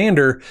tribal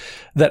commander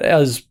that,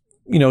 as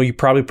you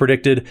probably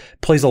predicted,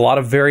 plays a lot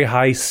of very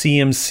high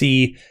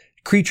CMC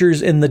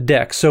creatures in the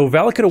deck. So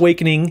Valakut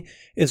Awakening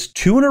is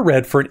 2 and a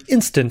red for an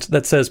instant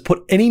that says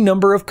put any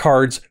number of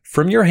cards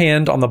from your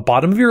hand on the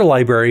bottom of your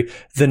library,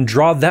 then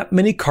draw that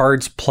many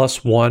cards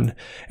 +1.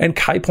 And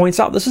Kai points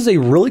out this is a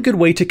really good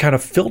way to kind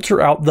of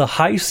filter out the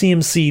high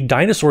CMC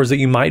dinosaurs that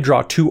you might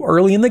draw too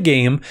early in the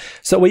game.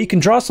 So that way you can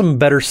draw some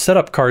better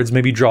setup cards,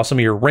 maybe draw some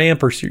of your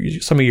ramp or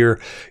some of your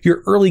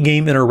early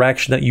game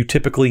interaction that you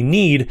typically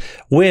need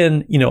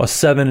when, a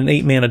 7 and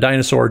 8 mana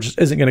dinosaur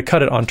just isn't going to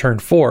cut it on turn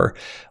 4.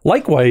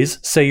 Likewise,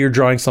 say you're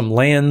drawing some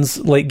lands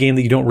late game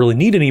that you don't really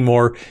need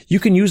anymore, you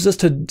can use this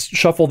to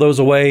shuffle those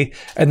away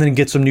and then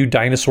get some new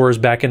dinosaurs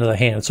back into the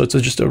hand. So it's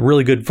just a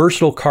really good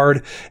versatile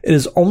card. It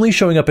is only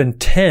showing up in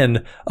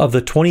 10 of the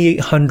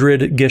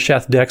 2,800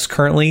 Gishath decks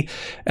currently.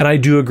 And I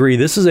do agree,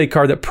 this is a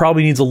card that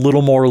probably needs a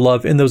little more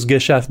love in those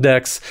Gishath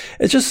decks.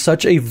 It's just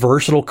such a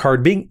versatile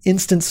card, being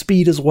instant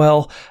speed as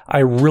well. I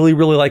really,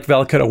 really like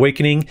Valakut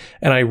Awakening,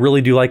 and I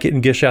really do like it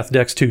in Gishath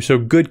decks too. So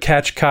good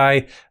catch,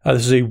 Kai.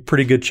 This is a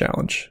pretty good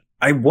challenge.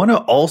 I want to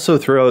also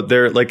throw out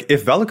there,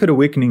 if Valakut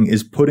Awakening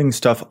is putting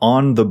stuff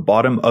on the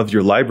bottom of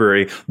your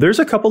library, there's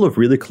a couple of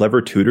really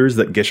clever tutors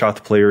that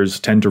Gishath players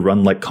tend to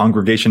run, like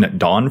Congregation at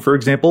Dawn, for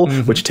example,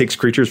 which takes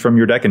creatures from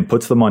your deck and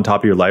puts them on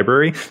top of your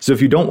library. So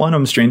if you don't want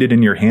them stranded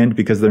in your hand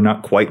because they're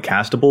not quite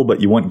castable, but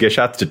you want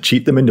Gishath to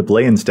cheat them into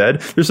play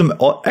instead, there's some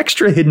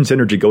extra hidden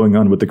synergy going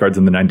on with the cards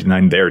in the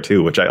 99 there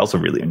too, which I also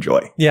really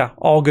enjoy. Yeah,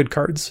 all good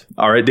cards.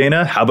 All right,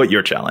 Dana, how about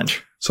your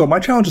challenge? So my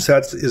challenge of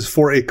stats is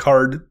for a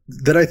card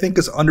that I think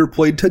is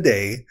underplayed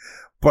today,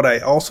 but I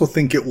also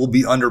think it will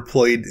be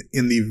underplayed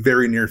in the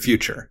very near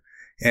future.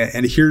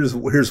 And here's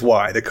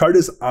why. The card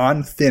is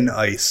On Thin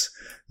Ice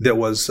that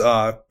was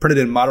printed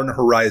in Modern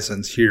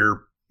Horizons here a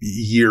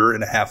year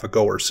and a half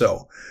ago or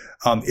so.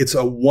 It's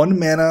a 1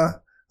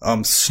 mana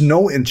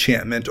snow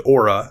enchantment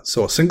aura,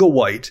 so a single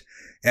white,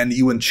 and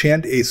you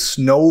enchant a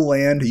snow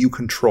land you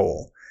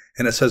control.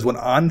 And it says when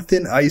On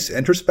Thin Ice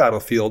enters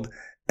battlefield,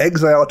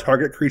 exile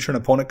target creature an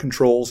opponent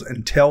controls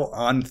until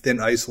On Thin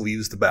Ice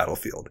leaves the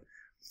battlefield.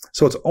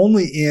 So it's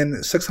only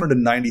in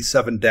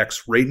 697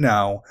 decks right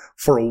now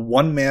for a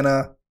 1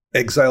 mana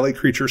exile a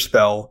creature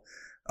spell.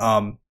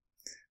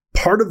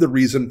 Part of the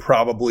reason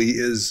probably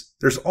is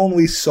there's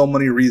only so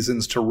many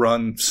reasons to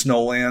run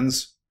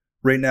Snowlands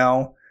right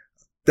now.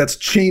 That's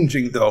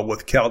changing though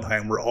with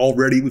Kaldheim.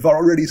 We've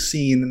already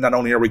seen, not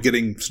only are we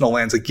getting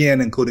Snowlands again,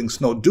 including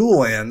Snow Dual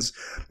Lands,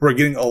 we're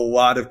getting a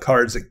lot of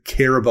cards that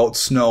care about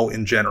snow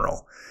in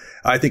general.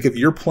 I think if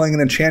you're playing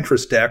an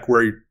Enchantress deck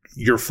where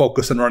you're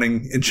focused on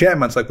running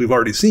enchantments like we've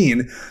already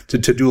seen to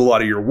do a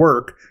lot of your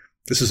work,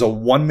 this is a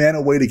 1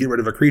 mana way to get rid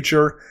of a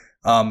creature.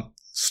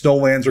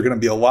 Snowlands are going to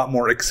be a lot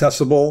more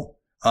accessible,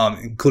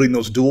 including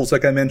those duels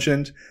like I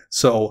mentioned.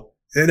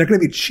 And they're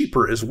going to be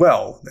cheaper as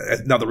well,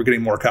 now that we're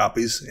getting more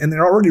copies. And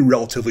they're already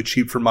relatively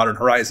cheap for Modern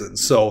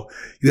Horizons. So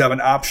you have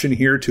an option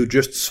here to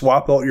just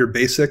swap out your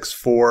basics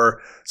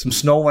for some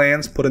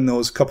Snowlands, put in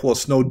those couple of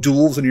Snow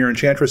Duels in your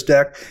Enchantress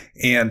deck,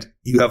 and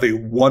you have a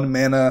 1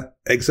 mana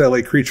exile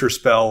a creature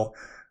spell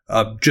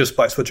just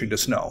by switching to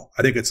snow.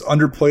 I think it's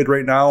underplayed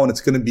right now, and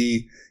it's going to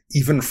be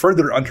even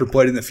further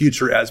underplayed in the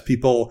future as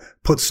people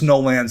put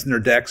snowlands in their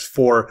decks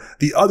for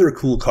the other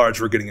cool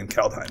cards we're getting in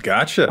Kaldheim.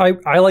 Gotcha.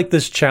 I like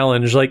this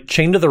challenge. Like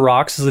Chain to the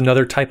Rocks is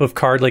another type of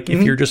card. Like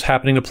if you're just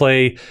happening to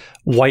play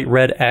white,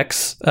 red,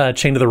 X,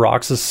 Chain to the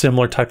Rocks is a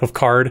similar type of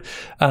card.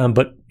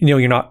 But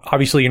you're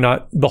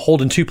not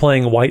beholden to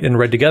playing white and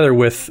red together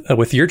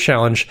with your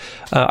challenge.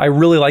 I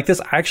really like this.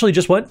 I actually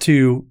just went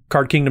to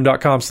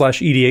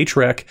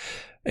cardkingdom.com/EDHREC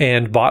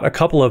and bought a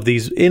couple of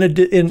these in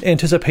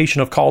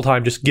anticipation of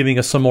Kaldheim just giving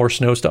us some more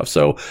snow stuff.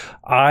 So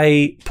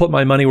I put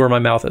my money where my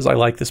mouth is. I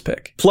like this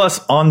pick.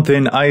 Plus, On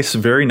Thin Ice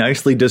very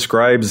nicely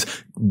describes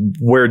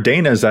where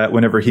Dana's at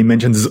whenever he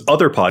mentions his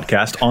other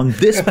podcast on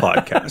this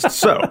podcast.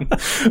 So,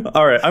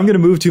 all right, I'm going to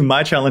move to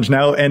my challenge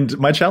now. And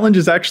my challenge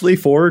is actually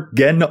for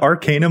Genn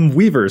Arcanum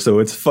Weaver. So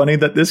it's funny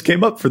that this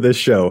came up for this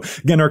show.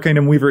 Genn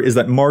Arcanum Weaver is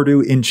that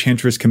Mardu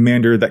Enchantress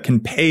commander that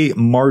can pay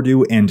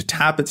Mardu and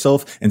tap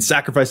itself and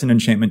sacrifice an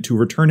enchantment to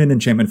return an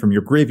enchantment from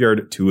your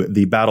graveyard to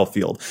the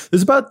battlefield.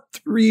 There's about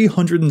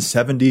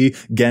 370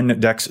 Genn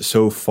decks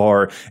so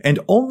far, and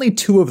only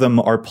 2 of them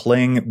are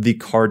playing the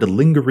card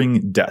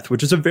Lingering Death,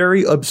 which is a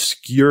very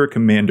obscure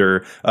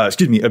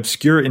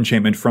obscure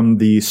enchantment from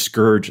the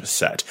Scourge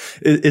set.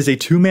 It is a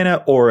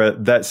 2-mana aura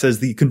that says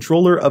the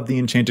controller of the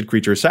enchanted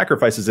creature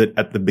sacrifices it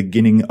at the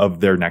beginning of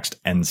their next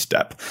end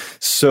step.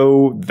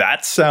 So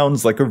that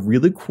sounds like a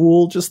really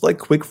cool, just like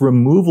quick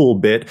removal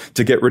bit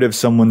to get rid of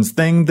someone's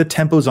thing. The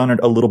tempo's on it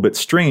a little bit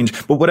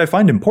strange, but what I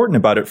find important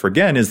about it for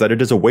Genn is that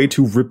it is a way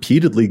to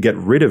repeatedly get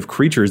rid of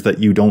creatures that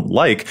you don't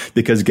like,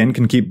 because Genn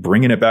can keep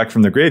bringing it back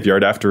from the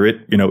graveyard after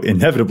it,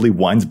 inevitably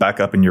winds back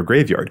up in your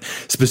graveyard.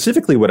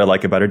 Specifically, what I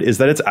like about it is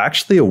that it's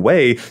actually a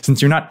way,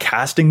 since you're not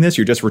casting this,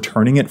 you're just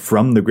returning it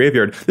from the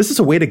graveyard. This is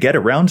a way to get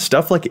around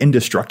stuff like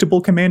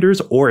indestructible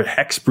commanders or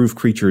hexproof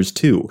creatures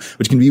too,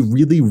 which can be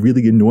really,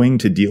 really annoying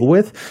to deal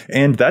with.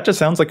 And that just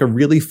sounds like a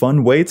really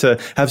fun way to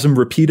have some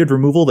repeated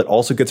removal that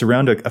also gets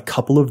around a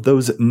couple of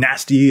those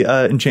nasty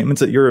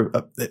enchantments that your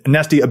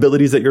nasty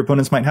abilities that your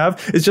opponents might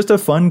have. It's just a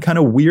fun kind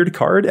of weird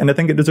card, and I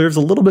think it deserves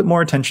a little bit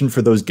more attention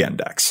for those Genn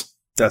decks.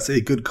 That's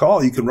a good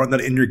call. You can run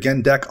that in your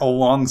Genn deck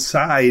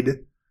alongside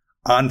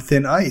On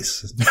Thin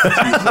Ice.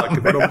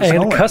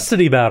 And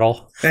Custody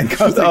Battle. And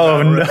Custody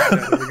Battle. No. Right.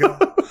 There we go.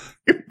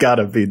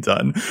 Gotta be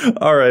done.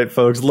 All right,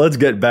 folks, let's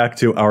get back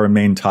to our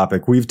main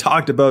topic. We've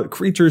talked about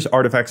creatures,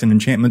 artifacts, and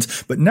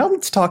enchantments, but now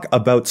let's talk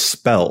about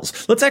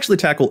spells. Let's actually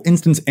tackle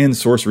instants and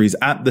sorceries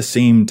at the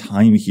same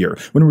time here.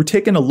 When we're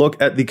taking a look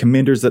at the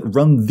commanders that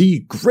run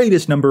the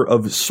greatest number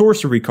of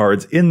sorcery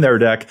cards in their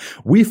deck,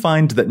 we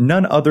find that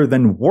none other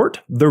than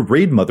Wart the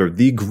Raid Mother,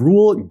 the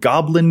Gruul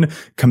Goblin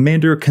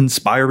Commander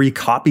Conspiry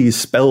Copy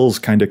Spells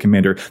kind of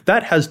commander,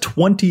 that has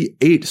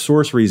 28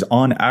 sorceries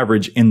on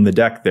average in the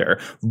deck there.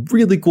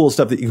 Really cool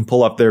stuff that you can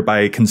pull up there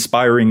by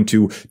conspiring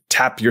to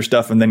tap your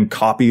stuff and then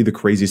copy the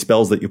crazy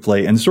spells that you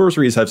play. And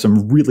sorceries have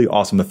some really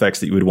awesome effects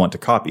that you would want to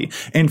copy.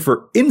 And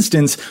for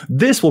instance,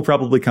 this will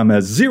probably come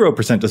as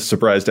 0% a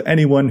surprise to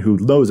anyone who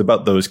knows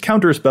about those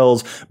counter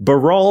spells.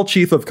 Baral,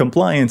 Chief of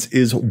Compliance,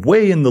 is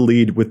way in the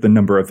lead with the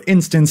number of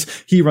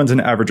instants. He runs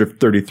an average of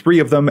 33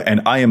 of them,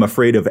 and I am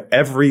afraid of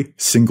every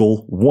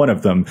single one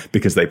of them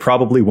because they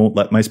probably won't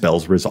let my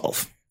spells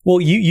resolve. Well,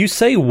 you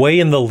say way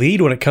in the lead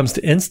when it comes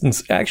to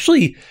instants.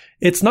 Actually,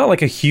 it's not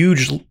like a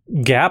huge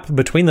gap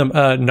between them.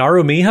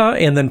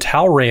 Narumiha and then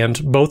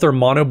Talrand, both are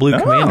mono blue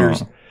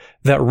commanders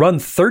that run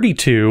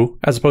 32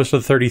 as opposed to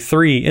the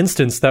 33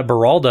 instants that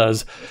Baral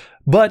does.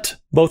 But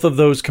both of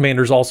those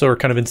commanders also are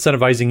kind of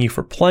incentivizing you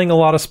for playing a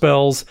lot of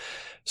spells.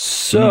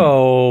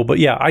 So, but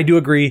yeah, I do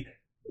agree.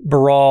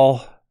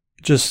 Baral,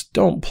 just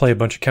don't play a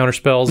bunch of counter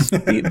spells.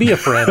 Be a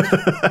friend.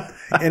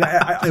 And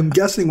I'm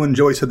guessing when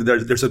Joey said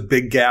that there's a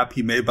big gap,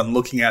 he may have been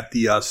looking at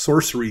the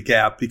sorcery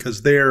gap,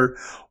 because they're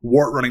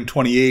Wart running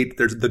 28.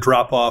 There's the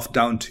drop off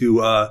down to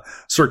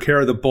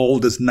Sorkera the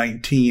Bold is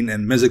 19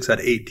 and Mizzix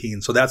at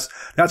 18. So that's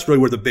really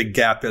where the big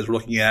gap is. We're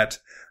looking at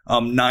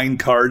 9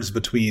 cards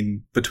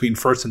between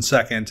first and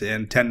second,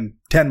 and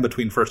 10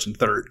 between first and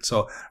third.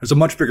 So there's a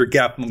much bigger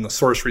gap among the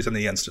sorceries and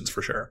the instants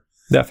for sure.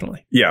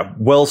 Definitely. Yeah,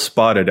 well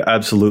spotted,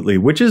 absolutely,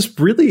 which is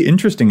really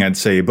interesting, I'd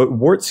say. But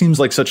Wart seems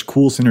like such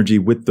cool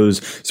synergy with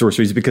those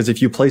sorceries, because if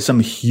you play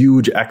some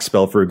huge X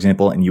spell, for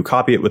example, and you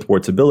copy it with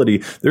Wart's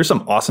ability, there's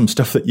some awesome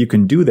stuff that you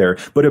can do there.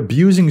 But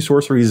abusing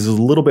sorceries is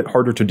a little bit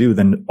harder to do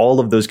than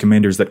all of those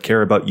commanders that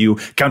care about you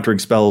countering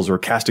spells or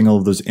casting all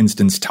of those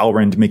instants,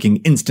 Talrand making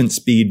instant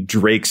speed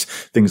Drakes,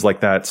 things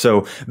like that.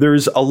 So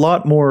there's a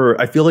lot more.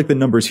 I feel like the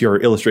numbers here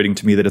are illustrating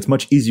to me that it's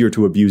much easier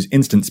to abuse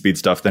instant speed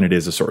stuff than it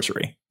is a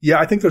sorcery. Yeah,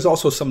 I think there's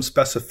also some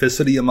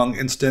specificity among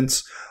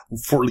instants.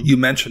 You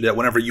mentioned it,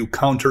 whenever you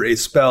counter a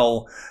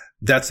spell,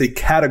 that's a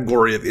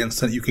category of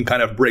instant. You can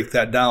kind of break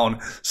that down.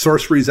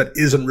 Sorceries, that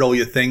isn't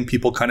really a thing.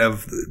 People kind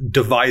of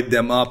divide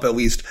them up, at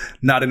least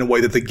not in a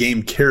way that the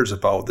game cares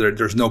about.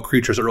 There's no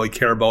creatures that really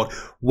care about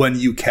when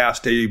you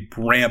cast a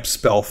ramp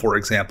spell, for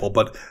example.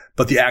 But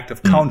but the act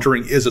of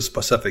countering is a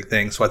specific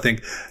thing. So I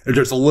think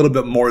there's a little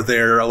bit more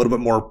there, a little bit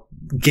more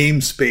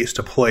game space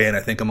to play in,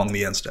 I think, among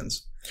the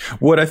instants.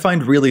 What I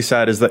find really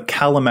sad is that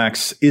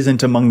Calamax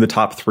isn't among the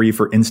top 3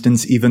 for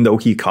instants, even though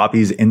he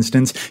copies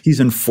instants.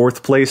 He's in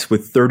 4th place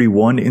with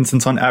 31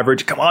 instants on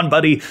average. Come on,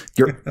 buddy.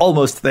 You're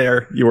almost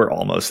there. You are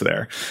almost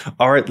there.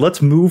 All right,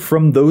 let's move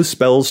from those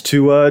spells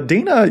to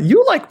Dana.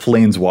 You like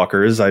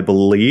Planeswalkers, I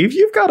believe.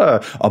 You've got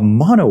a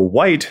mono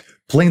white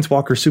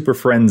Planeswalker Super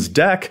Friends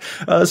deck.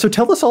 So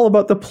tell us all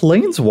about the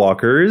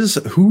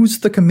Planeswalkers. Who's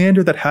the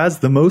commander that has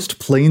the most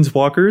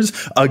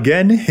Planeswalkers?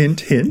 Again, hint,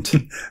 hint.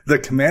 The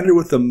commander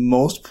with the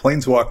most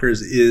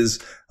Planeswalkers is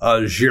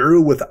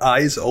Jiru with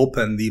Eyes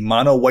Open, the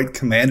mono white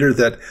commander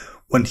that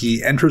when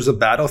he enters a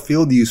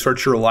battlefield, you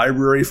search your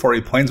library for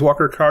a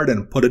Planeswalker card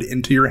and put it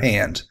into your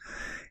hand.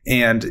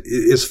 And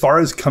as far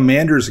as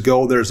commanders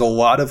go, there's a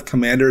lot of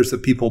commanders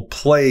that people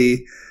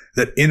play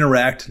that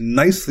interact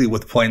nicely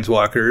with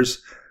Planeswalkers,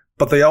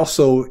 but they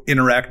also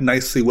interact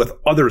nicely with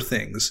other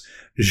things.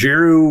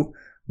 Jiru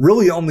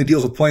really only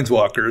deals with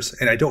Planeswalkers,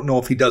 and I don't know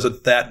if he does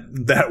it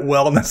that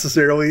well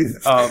necessarily.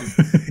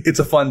 It's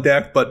a fun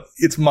deck, but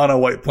it's mono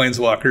white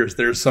Planeswalkers.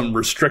 There's some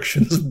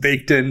restrictions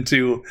baked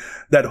into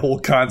that whole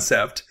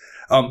concept.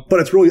 But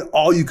it's really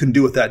all you can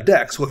do with that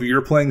deck. So if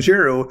you're playing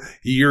Jiru,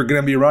 you're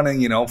going to be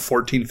running,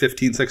 14,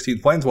 15, 16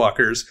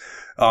 Planeswalkers.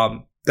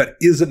 That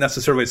isn't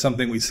necessarily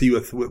something we see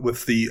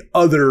with the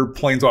other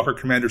Planeswalker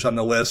commanders on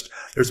the list.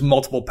 There's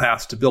multiple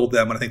paths to build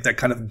them, and I think that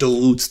kind of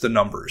dilutes the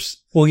numbers.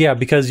 Well, yeah,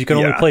 because you can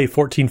only play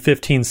 14,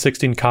 15,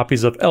 16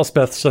 copies of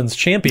Elspeth Sun's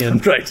Champion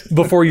right.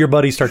 before your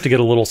buddies start to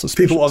get a little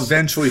suspicious. People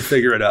eventually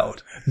figure it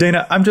out.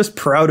 Dana, I'm just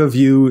proud of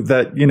you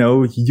that,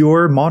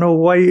 your mono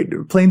white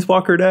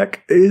Planeswalker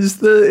deck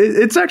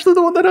it's actually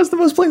the one that has the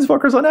most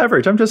Planeswalkers on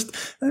average. I'm just,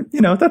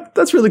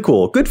 that's really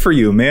cool. Good for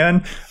you,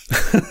 man.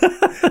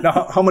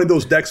 Now, how many of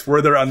those decks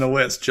were there on the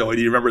list, Joey?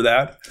 Do you remember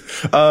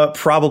that?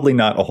 Probably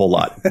not a whole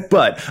lot.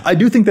 But I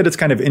do think that it's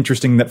kind of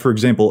interesting that, for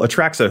example,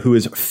 Atraxa, who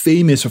is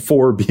famous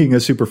for being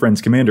a Super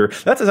Friends commander,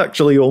 that's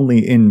actually only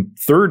in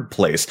 3rd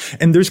place.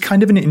 And there's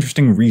kind of an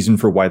interesting reason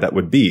for why that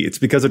would be. It's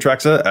because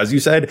Atraxa, as you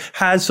said,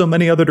 has so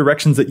many other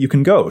directions that you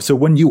can go. So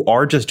when you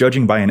are just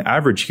judging by an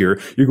average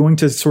here, you're going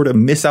to sort of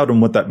miss out on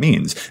what that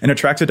means. An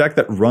Atraxa deck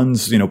that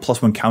runs,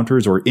 +1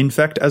 counters or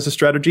infect as a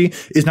strategy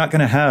is not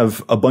going to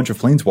have a bunch of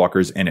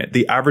Planeswalkers in it.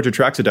 The average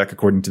Atraxa deck,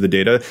 according to the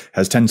data,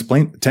 has 10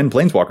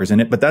 Planeswalkers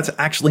in it, but that's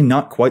actually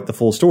not quite the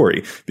full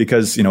story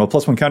because, a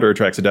 +1 counter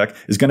Atraxa deck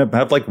is going to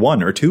have like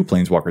 1 or 2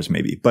 Planeswalkers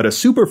maybe, but a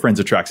Super Friends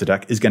Atraxa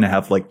deck is going to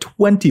have like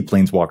 20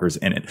 Planeswalkers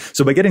in it.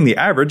 So by getting the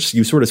average,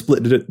 you sort of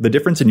split the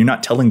difference and you're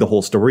not telling the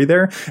whole story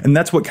there. And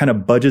that's what kind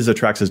of budges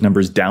Atraxa's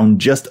numbers down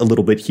just a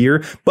little bit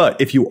here. But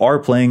if you are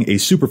playing a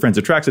Super Friends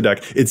Atraxa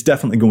deck, it's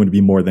definitely going to be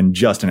more than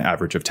just an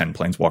average of 10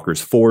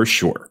 Planeswalkers for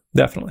sure.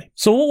 Definitely.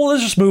 So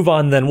let's just move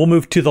on then. We'll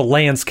move to the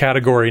lands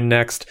category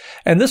next.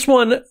 And this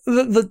one,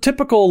 the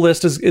typical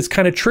list is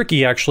kind of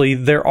tricky, actually.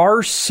 There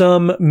are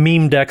some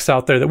meme decks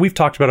out there that we've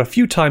talked about a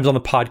few times on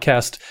the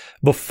podcast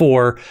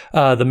before.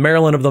 The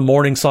Maryland of the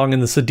Morning Song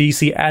and the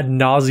Sidisi ad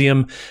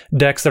nauseum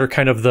decks that are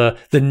kind of the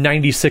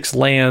 96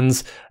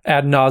 lands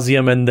ad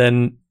nauseum and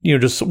then,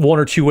 just 1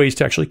 or 2 ways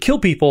to actually kill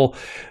people.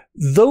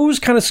 Those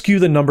kind of skew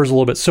the numbers a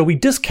little bit. So we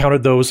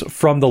discounted those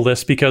from the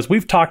list because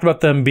we've talked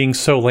about them being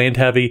so land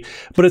heavy,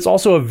 but it's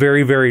also a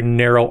very, very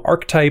narrow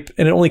archetype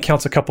and it only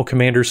counts a couple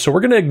commanders. So we're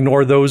going to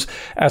ignore those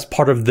as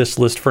part of this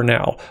list for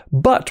now.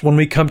 But when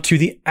we come to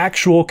the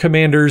actual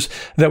commanders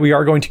that we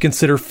are going to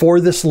consider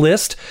for this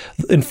list,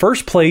 in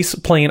first place,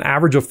 playing an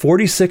average of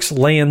 46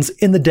 lands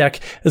in the deck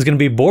is going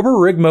to be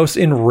Borborygmos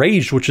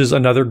Enraged, which is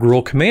another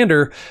Gruul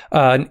commander,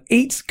 an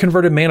 8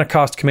 converted mana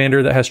cost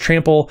commander that has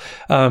trample.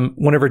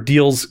 Whenever it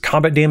deals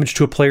combat damage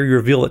to a player, you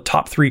reveal the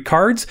top 3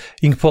 cards.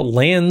 You can put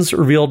lands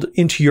revealed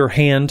into your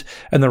hand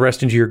and the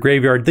rest into your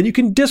graveyard. Then you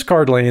can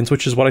discard lands,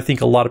 which is what I think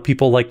a lot of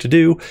people like to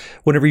do.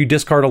 Whenever you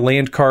discard a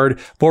land card,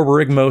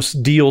 Borborygmos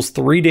deals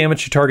 3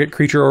 damage to target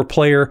creature or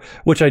player,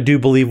 which I do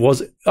believe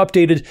was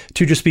updated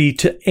to just be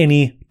to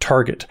any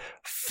target.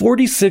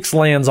 46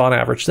 lands on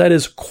average. That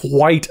is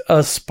quite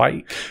a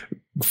spike.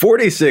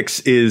 46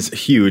 is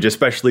huge,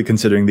 especially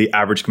considering the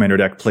average commander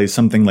deck plays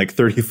something like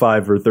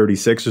 35 or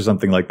 36 or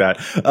something like that.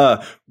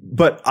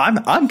 But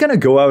I'm going to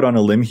go out on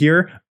a limb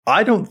here.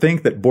 I don't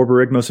think that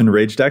Borborygmos and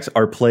Rage decks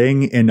are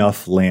playing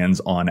enough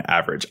lands on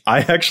average. I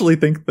actually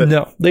think that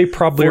no, they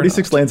probably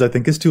 46 lands I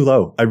think is too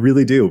low. I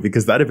really do,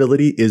 because that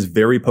ability is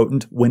very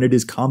potent when it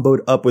is comboed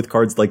up with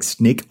cards like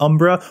Snake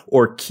Umbra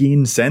or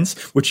Keen Sense,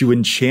 which you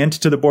enchant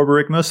to the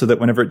Borborygmos so that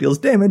whenever it deals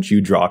damage, you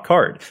draw a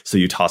card. So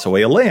you toss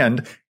away a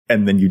land,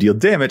 and then you deal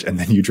damage, and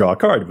then you draw a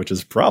card, which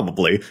is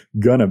probably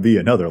gonna be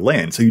another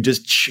land. So you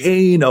just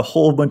chain a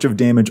whole bunch of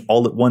damage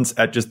all at once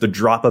at just the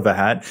drop of a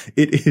hat.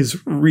 It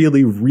is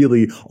really,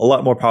 really a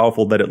lot more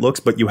powerful than it looks,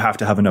 but you have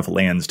to have enough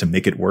lands to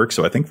make it work.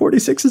 So I think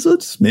 46 is a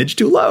smidge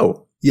too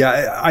low.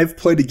 Yeah, I've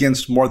played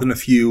against more than a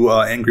few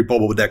Angry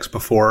Bobo decks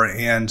before,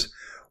 and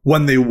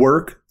when they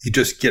work, you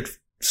just get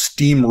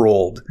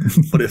steamrolled.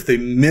 But if they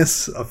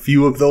miss a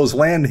few of those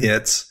land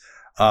hits,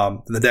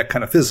 the deck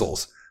kind of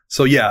fizzles.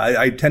 So yeah,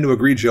 I tend to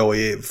agree,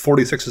 Joey.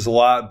 46 is a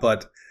lot,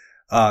 but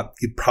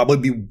you'd probably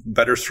be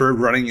better served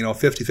running,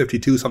 50,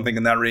 52, something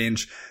in that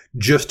range,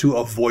 just to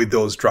avoid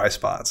those dry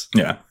spots.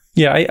 Yeah.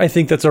 Yeah, I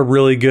think that's a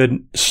really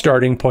good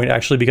starting point,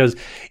 actually, because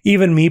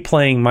even me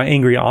playing my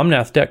Angry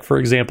Omnath deck, for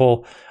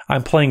example,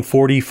 I'm playing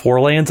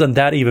 44 lands, and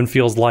that even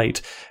feels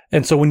light.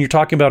 And so when you're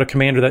talking about a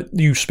commander that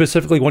you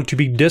specifically want to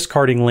be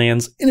discarding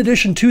lands, in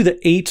addition to the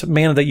 8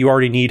 mana that you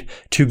already need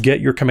to get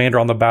your commander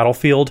on the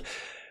battlefield,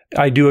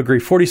 I do agree.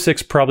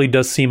 46 probably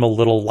does seem a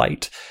little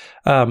light.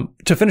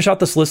 To finish out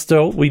this list,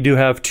 though, we do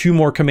have 2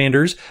 more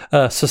commanders.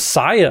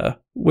 Sasaya,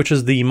 which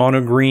is the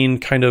mono green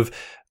kind of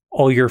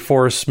all your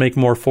forests make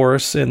more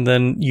forests, and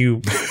then you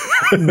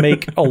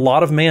make a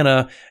lot of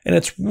mana, and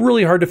it's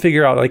really hard to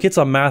figure out. Like, it's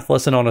a math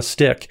lesson on a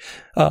stick.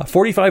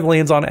 45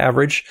 lands on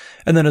average,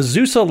 and then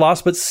Azusa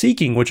Lost But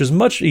Seeking, which is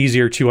much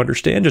easier to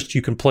understand. Just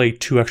you can play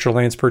 2 extra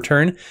lands per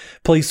turn.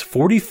 Plays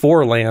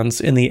 44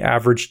 lands in the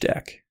average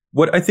deck.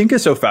 What I think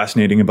is so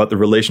fascinating about the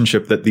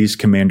relationship that these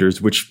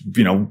commanders, which,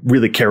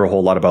 really care a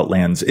whole lot about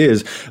lands,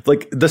 is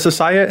like the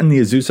Sasaya and the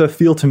Azusa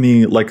feel to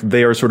me like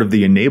they are sort of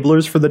the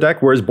enablers for the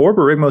deck, whereas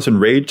Borborygmos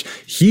Enraged,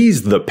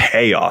 he's the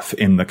payoff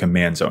in the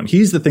command zone.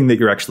 He's the thing that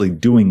you're actually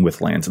doing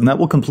with lands, and that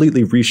will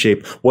completely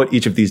reshape what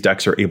each of these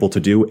decks are able to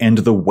do and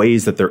the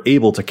ways that they're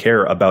able to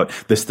care about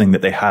this thing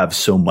that they have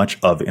so much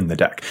of in the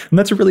deck. And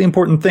that's a really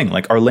important thing.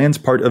 Like, are lands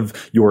part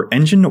of your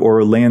engine, or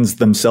are lands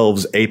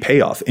themselves a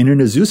payoff? In an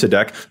Azusa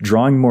deck,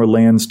 drawing more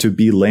lands to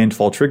be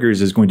landfall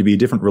triggers is going to be a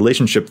different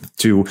relationship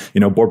to,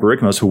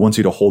 Borborygmos, who wants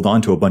you to hold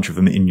on to a bunch of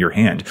them in your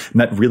hand.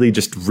 And that really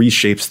just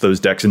reshapes those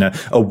decks in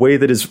a way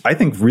that is, I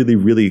think, really,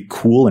 really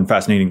cool and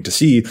fascinating to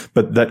see,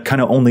 but that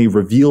kind of only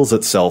reveals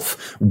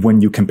itself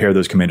when you compare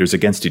those commanders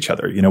against each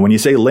other. When you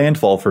say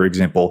landfall, for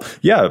example,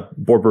 yeah,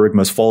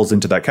 Borborygmos falls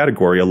into that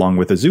category along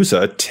with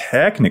Azusa.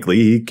 Technically,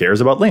 he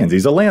cares about lands.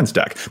 He's a lands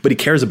deck, but he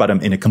cares about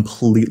them in a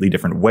completely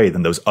different way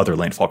than those other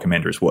landfall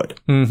commanders would.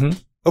 Mm-hmm.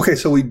 Okay,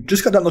 so we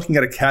just got done looking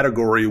at a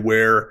category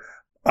where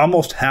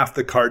almost half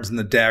the cards in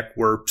the deck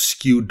were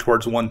skewed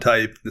towards one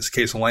type, in this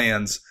case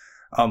lands.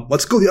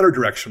 Let's go the other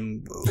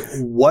direction.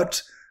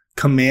 What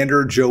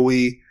commander,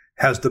 Joey,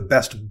 has the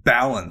best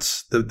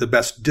balance, the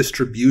best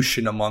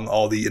distribution among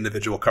all the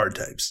individual card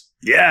types?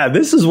 Yeah,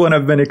 this is one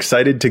I've been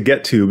excited to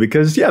get to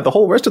because, the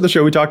whole rest of the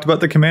show we talked about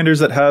the commanders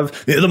that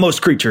have the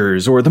most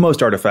creatures or the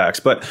most artifacts.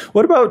 But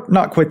what about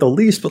not quite the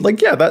least, but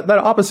that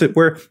opposite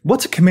where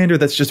what's a commander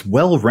that's just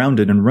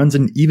well-rounded and runs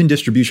an even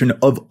distribution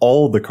of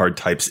all the card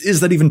types?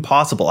 Is that even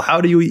possible?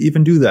 How do you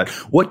even do that?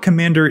 What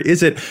commander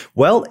is it?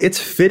 Well, it's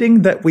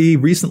fitting that we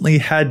recently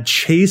had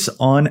Chase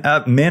on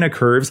at Mana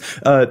Curves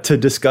to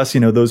discuss,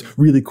 those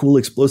really cool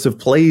explosive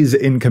plays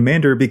in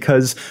Commander,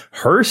 because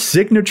her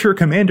signature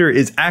commander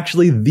is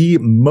actually the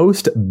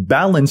most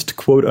balanced,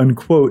 quote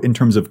unquote, in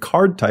terms of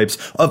card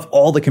types of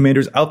all the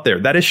commanders out there.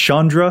 That is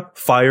Chandra,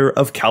 Fire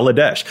of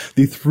Kaladesh,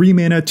 the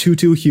 3-mana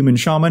 2/2 human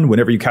shaman.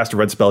 Whenever you cast a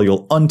red spell,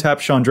 you'll untap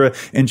Chandra,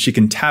 and she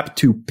can tap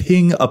to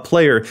ping a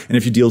player. And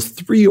if she deals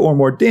 3 or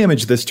more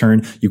damage this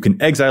turn, you can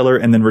exile her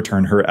and then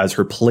return her as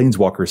her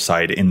Planeswalker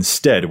side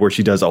instead, where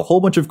she does a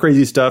whole bunch of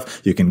crazy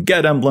stuff. You can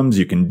get emblems,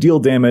 you can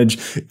deal damage.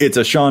 It's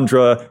a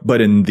Chandra,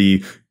 but in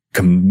the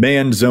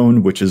command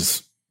zone, which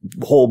is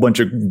a whole bunch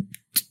of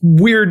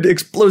weird,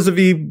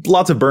 explosive-y,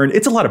 lots of burn.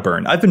 It's a lot of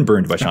burn. I've been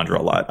burned by Chandra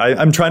a lot.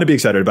 I'm trying to be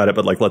excited about it,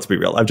 but let's be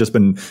real. I've just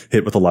been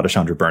hit with a lot of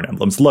Chandra burn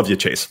emblems. Love you,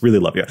 Chase. Really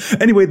love you.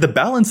 Anyway, the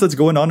balance that's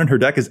going on in her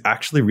deck is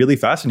actually really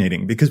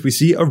fascinating because we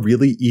see a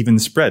really even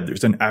spread.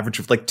 There's an average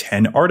of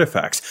 10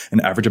 artifacts,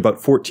 an average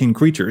about 14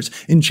 creatures.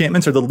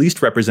 Enchantments are the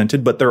least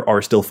represented, but there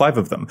are still 5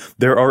 of them.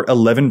 There are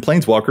 11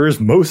 planeswalkers,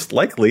 most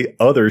likely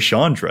other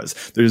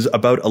Chandras. There's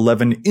about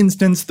 11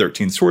 instants,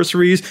 13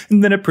 sorceries,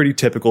 and then a pretty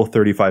typical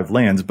 35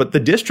 lands. But the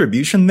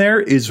distribution there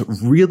is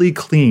really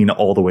clean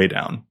all the way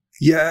down.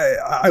 Yeah,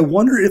 I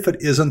wonder if it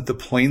isn't the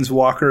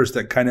planeswalkers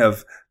that kind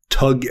of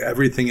tug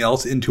everything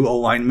else into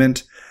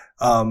alignment.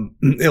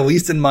 At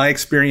least in my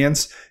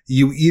experience,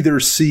 you either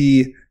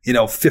see,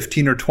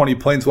 15 or 20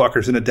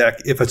 planeswalkers in a deck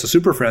if it's a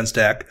Super Friends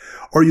deck,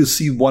 or you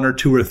see 1 or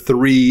 2 or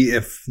 3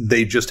 if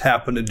they just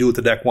happen to do what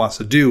the deck wants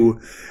to do.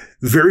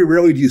 Very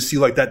rarely do you see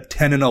that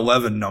 10 and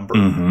 11 number.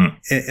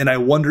 Mm-hmm. And I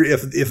wonder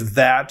if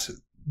that,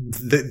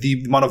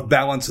 the amount of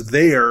balance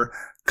there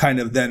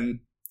kind of then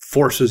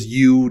forces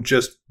you,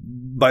 just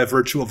by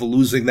virtue of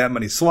losing that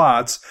many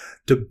slots,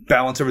 to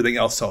balance everything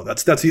else. So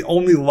that's the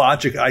only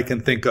logic I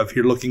can think of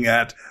here looking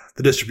at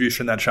the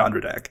distribution of that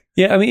Chandra deck.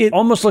 Yeah, I mean, it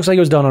almost looks like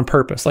it was done on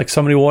purpose. Like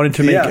somebody wanted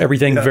to make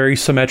everything very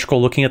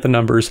symmetrical looking at the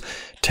numbers.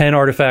 10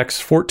 artifacts,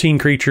 14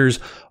 creatures,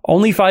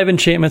 only 5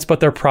 enchantments,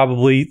 but they're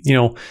probably,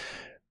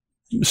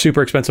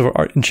 super expensive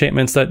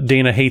enchantments that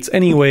Dana hates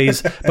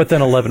anyways. But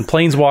then 11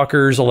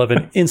 planeswalkers,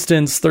 11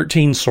 instants,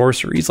 13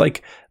 sorceries.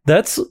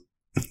 That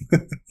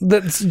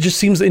just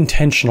seems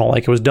intentional,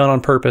 like it was done on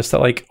purpose,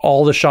 that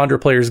all the Chandra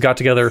players got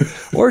together,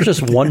 or it's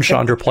just one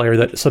Chandra player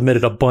that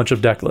submitted a bunch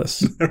of deck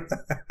lists.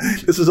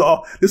 This is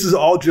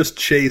all just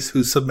Chase,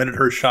 who submitted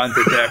her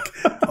Chandra deck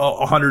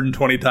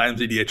 120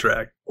 times EDH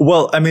Rec.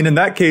 Well, I mean, in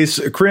that case,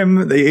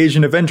 Krim, the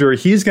Asian Avenger,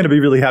 he's going to be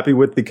really happy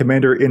with the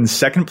commander in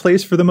second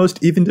place for the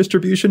most even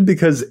distribution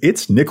because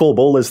it's Nicol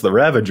Bolas the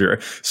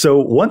Ravager. So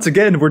once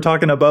again, we're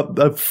talking about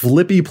a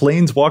flippy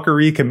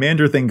planeswalker-y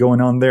commander thing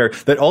going on there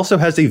that also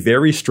has a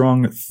very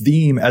strong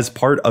theme as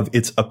part of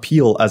its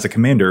appeal as a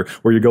commander,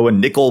 where you go a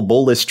Nicol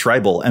Bolas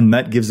tribal, and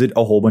that gives it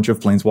a whole bunch of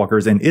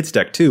planeswalkers in its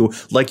deck too,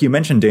 like you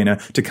mentioned, Dana,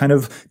 to kind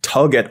of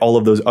tug at all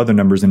of those other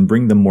numbers and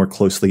bring them more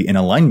closely in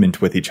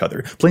alignment with each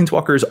other.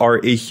 Planeswalkers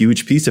are a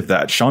huge piece of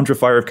that. Chandra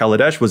Fire of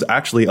Kaladesh was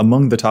actually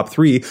among the top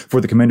 3 for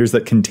the commanders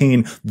that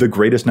contain the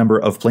greatest number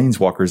of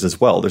planeswalkers as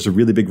well. There's a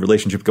really big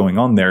relationship going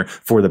on there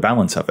for the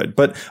balance of it.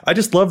 But I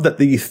just love that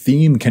the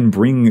theme can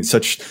bring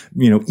such,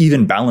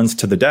 even balance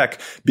to the deck,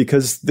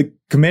 because the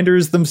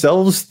commanders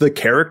themselves, the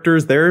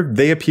characters there,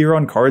 they appear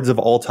on cards of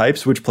all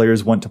types, which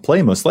players want to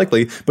play most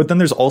likely. But then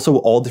there's also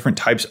all different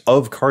types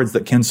of cards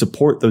that can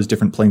support those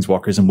different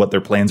planeswalkers and what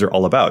their plans are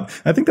all about.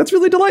 I think that's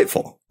really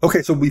delightful.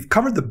 Okay, so we've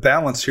covered the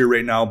balance here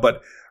right now,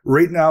 but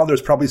right now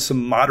there's probably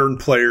some modern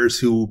players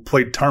who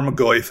played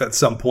Tarmogoyf at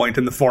some point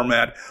in the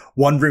format,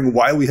 wondering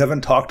why we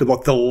haven't talked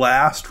about the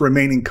last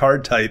remaining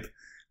card type,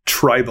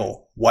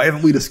 Tribal. Why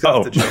haven't we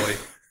discussed it, Joey?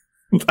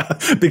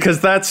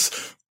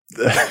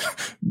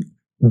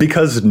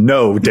 Because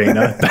no,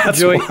 Dana. That's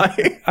Joey,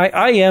 why.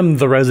 I am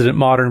the resident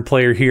modern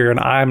player here, and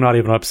I'm not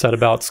even upset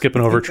about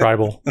skipping over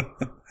Tribal.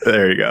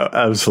 There you go.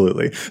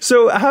 Absolutely.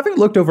 So having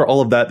looked over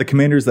all of that, the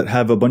commanders that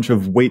have a bunch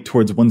of weight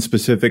towards one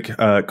specific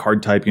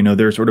card type,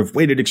 they're sort of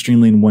weighted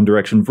extremely in one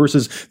direction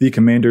versus the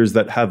commanders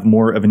that have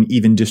more of an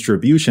even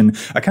distribution.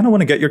 I kind of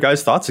want to get your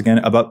guys' thoughts again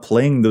about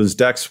playing those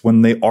decks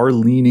when they are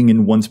leaning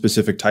in one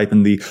specific type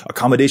and the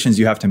accommodations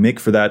you have to make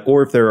for that,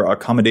 or if there are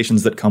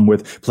accommodations that come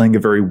with playing a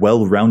very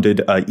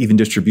well-rounded even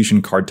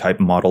distribution card type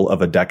model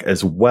of a deck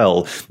as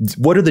well.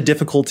 What are the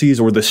difficulties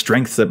or the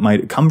strengths that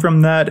might come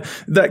from that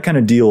kind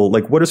of deal?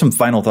 Like, what are some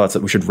final thoughts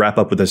that we should wrap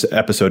up with this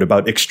episode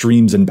about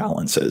extremes and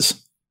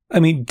balances? I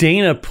mean,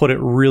 Dana put it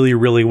really,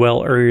 really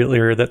well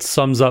earlier. That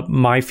sums up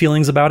my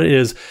feelings about it,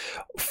 is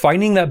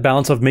finding that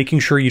balance of making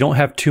sure you don't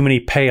have too many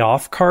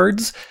payoff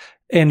cards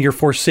and you're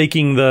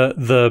forsaking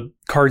the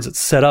cards that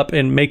set up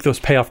and make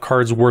those payoff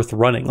cards worth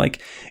running. Like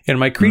in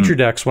my creature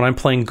decks, when I'm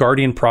playing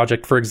Guardian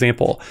Project, for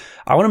example,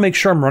 I want to make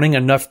sure I'm running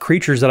enough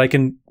creatures that I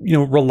can,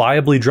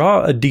 reliably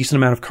draw a decent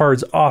amount of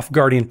cards off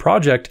Guardian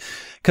Project.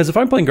 Because if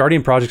I'm playing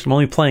Guardian Project, I'm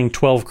only playing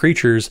 12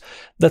 creatures.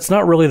 That's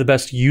not really the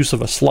best use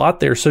of a slot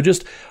there. So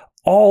just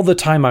all the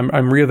time I'm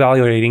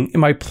reevaluating,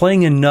 am I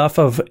playing enough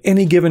of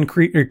any given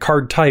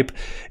card type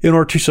in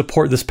order to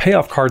support this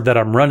payoff card that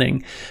I'm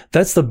running?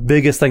 That's the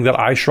biggest thing that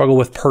I struggle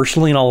with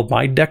personally in all of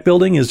my deck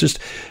building, is just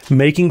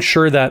making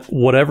sure that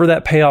whatever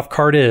that payoff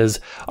card is,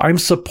 I'm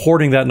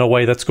supporting that in a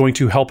way that's going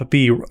to help it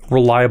be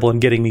reliable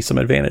and getting me some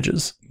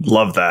advantages.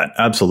 Love that.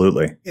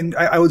 Absolutely. And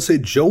I would say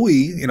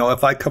Joey,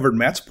 if I covered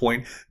Matt's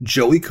point,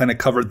 Joey kind of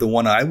covered the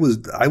one I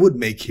would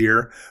make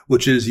here,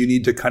 which is you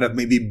need to kind of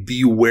maybe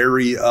be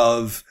wary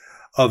of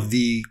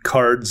the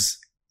cards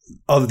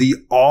of the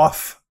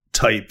off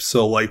type.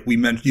 So like you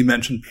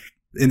mentioned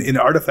in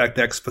artifact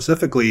decks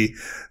specifically,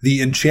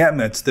 the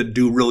enchantments that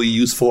do really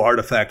useful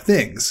artifact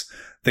things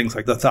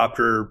like the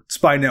Thopter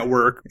Spy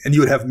Network, and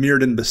you would have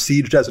Mirrodin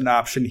Besieged as an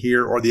option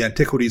here, or the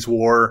Antiquities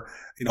War,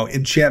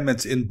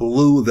 enchantments in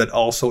blue that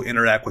also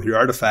interact with your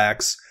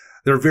artifacts.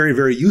 They're very,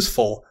 very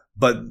useful,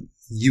 but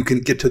you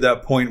can get to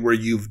that point where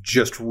you've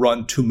just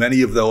run too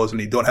many of those and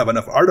you don't have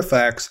enough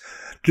artifacts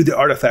to do the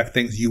artifact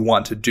things you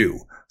want to do.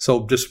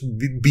 So just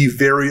be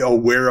very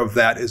aware of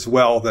that as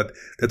well, that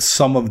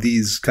some of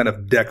these kind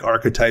of deck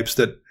archetypes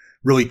that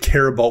really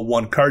care about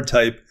one card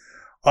type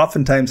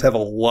oftentimes have a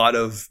lot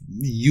of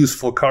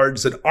useful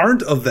cards that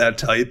aren't of that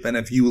type. And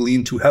if you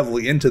lean too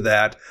heavily into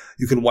that,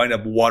 you can wind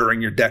up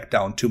watering your deck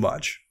down too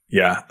much.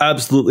 Yeah,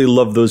 absolutely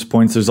love those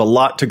points. There's a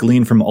lot to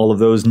glean from all of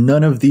those.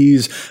 None of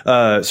these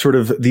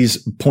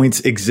these points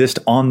exist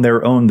on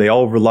their own. They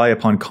all rely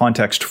upon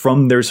context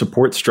from their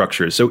support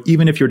structures. So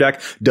even if your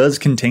deck does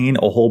contain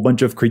a whole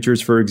bunch of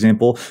creatures, for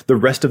example, the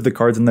rest of the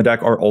cards in the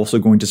deck are also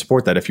going to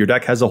support that. If your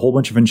deck has a whole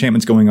bunch of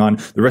enchantments going on,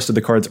 the rest of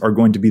the cards are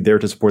going to be there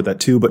to support that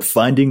too. But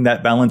finding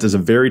that balance is a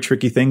very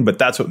tricky thing, but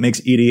that's what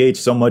makes EDH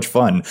so much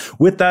fun.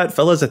 With that,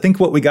 fellas, I think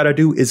what we got to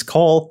do is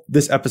call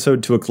this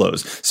episode to a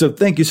close. So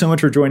thank you so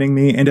much for joining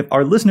me. And if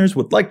our listeners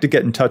would like to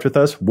get in touch with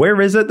us, where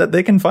is it that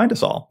they can find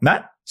us all?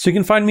 Matt? So you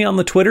can find me on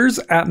the Twitters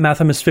at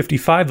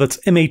Mathimus55. That's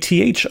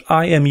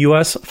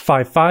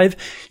MATHIMUS55.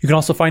 You can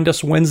also find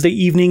us Wednesday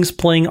evenings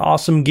playing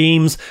awesome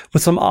games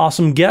with some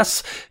awesome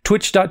guests.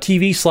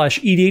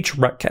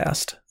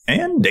 Twitch.tv/EDHRECast.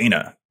 And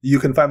Dana. You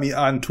can find me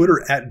on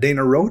Twitter at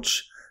Dana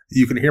Roach.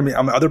 You can hear me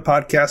on my other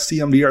podcast,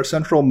 CMDR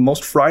Central,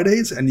 most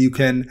Fridays. And you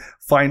can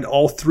find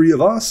all three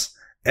of us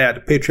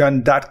at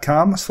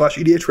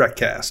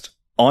patreon.com/EDHRECast.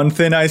 On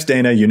Thin Ice,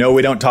 Dana, you know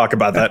we don't talk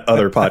about that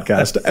other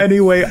podcast.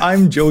 Anyway,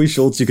 I'm Joey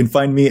Schultz. You can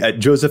find me at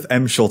Joseph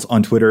M. Schultz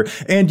on Twitter,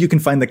 and you can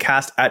find the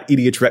cast at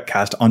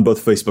EDHRECast on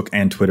both Facebook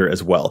and Twitter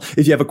as well.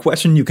 If you have a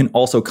question, you can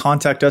also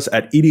contact us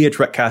at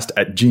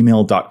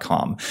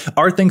edhrecast@gmail.com.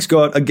 Our thanks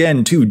go out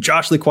again to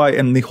Josh LeQuai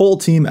and the whole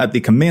team at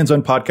the Command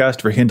Zone podcast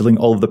for handling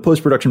all of the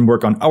post-production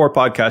work on our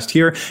podcast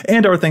here,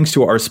 and our thanks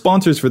to our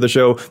sponsors for the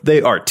show.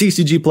 They are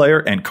TCG Player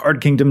and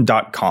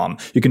CardKingdom.com.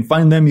 You can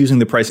find them using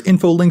the price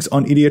info links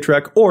on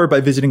EDHREC or by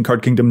visiting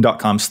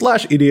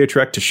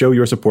cardkingdom.com/EDHREC to show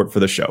your support for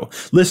the show.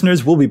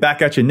 Listeners, we'll be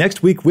back at you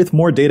next week with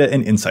more data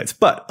and insights.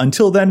 But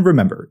until then,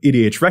 remember,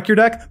 EDHREC your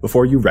deck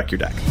before you wreck your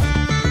deck.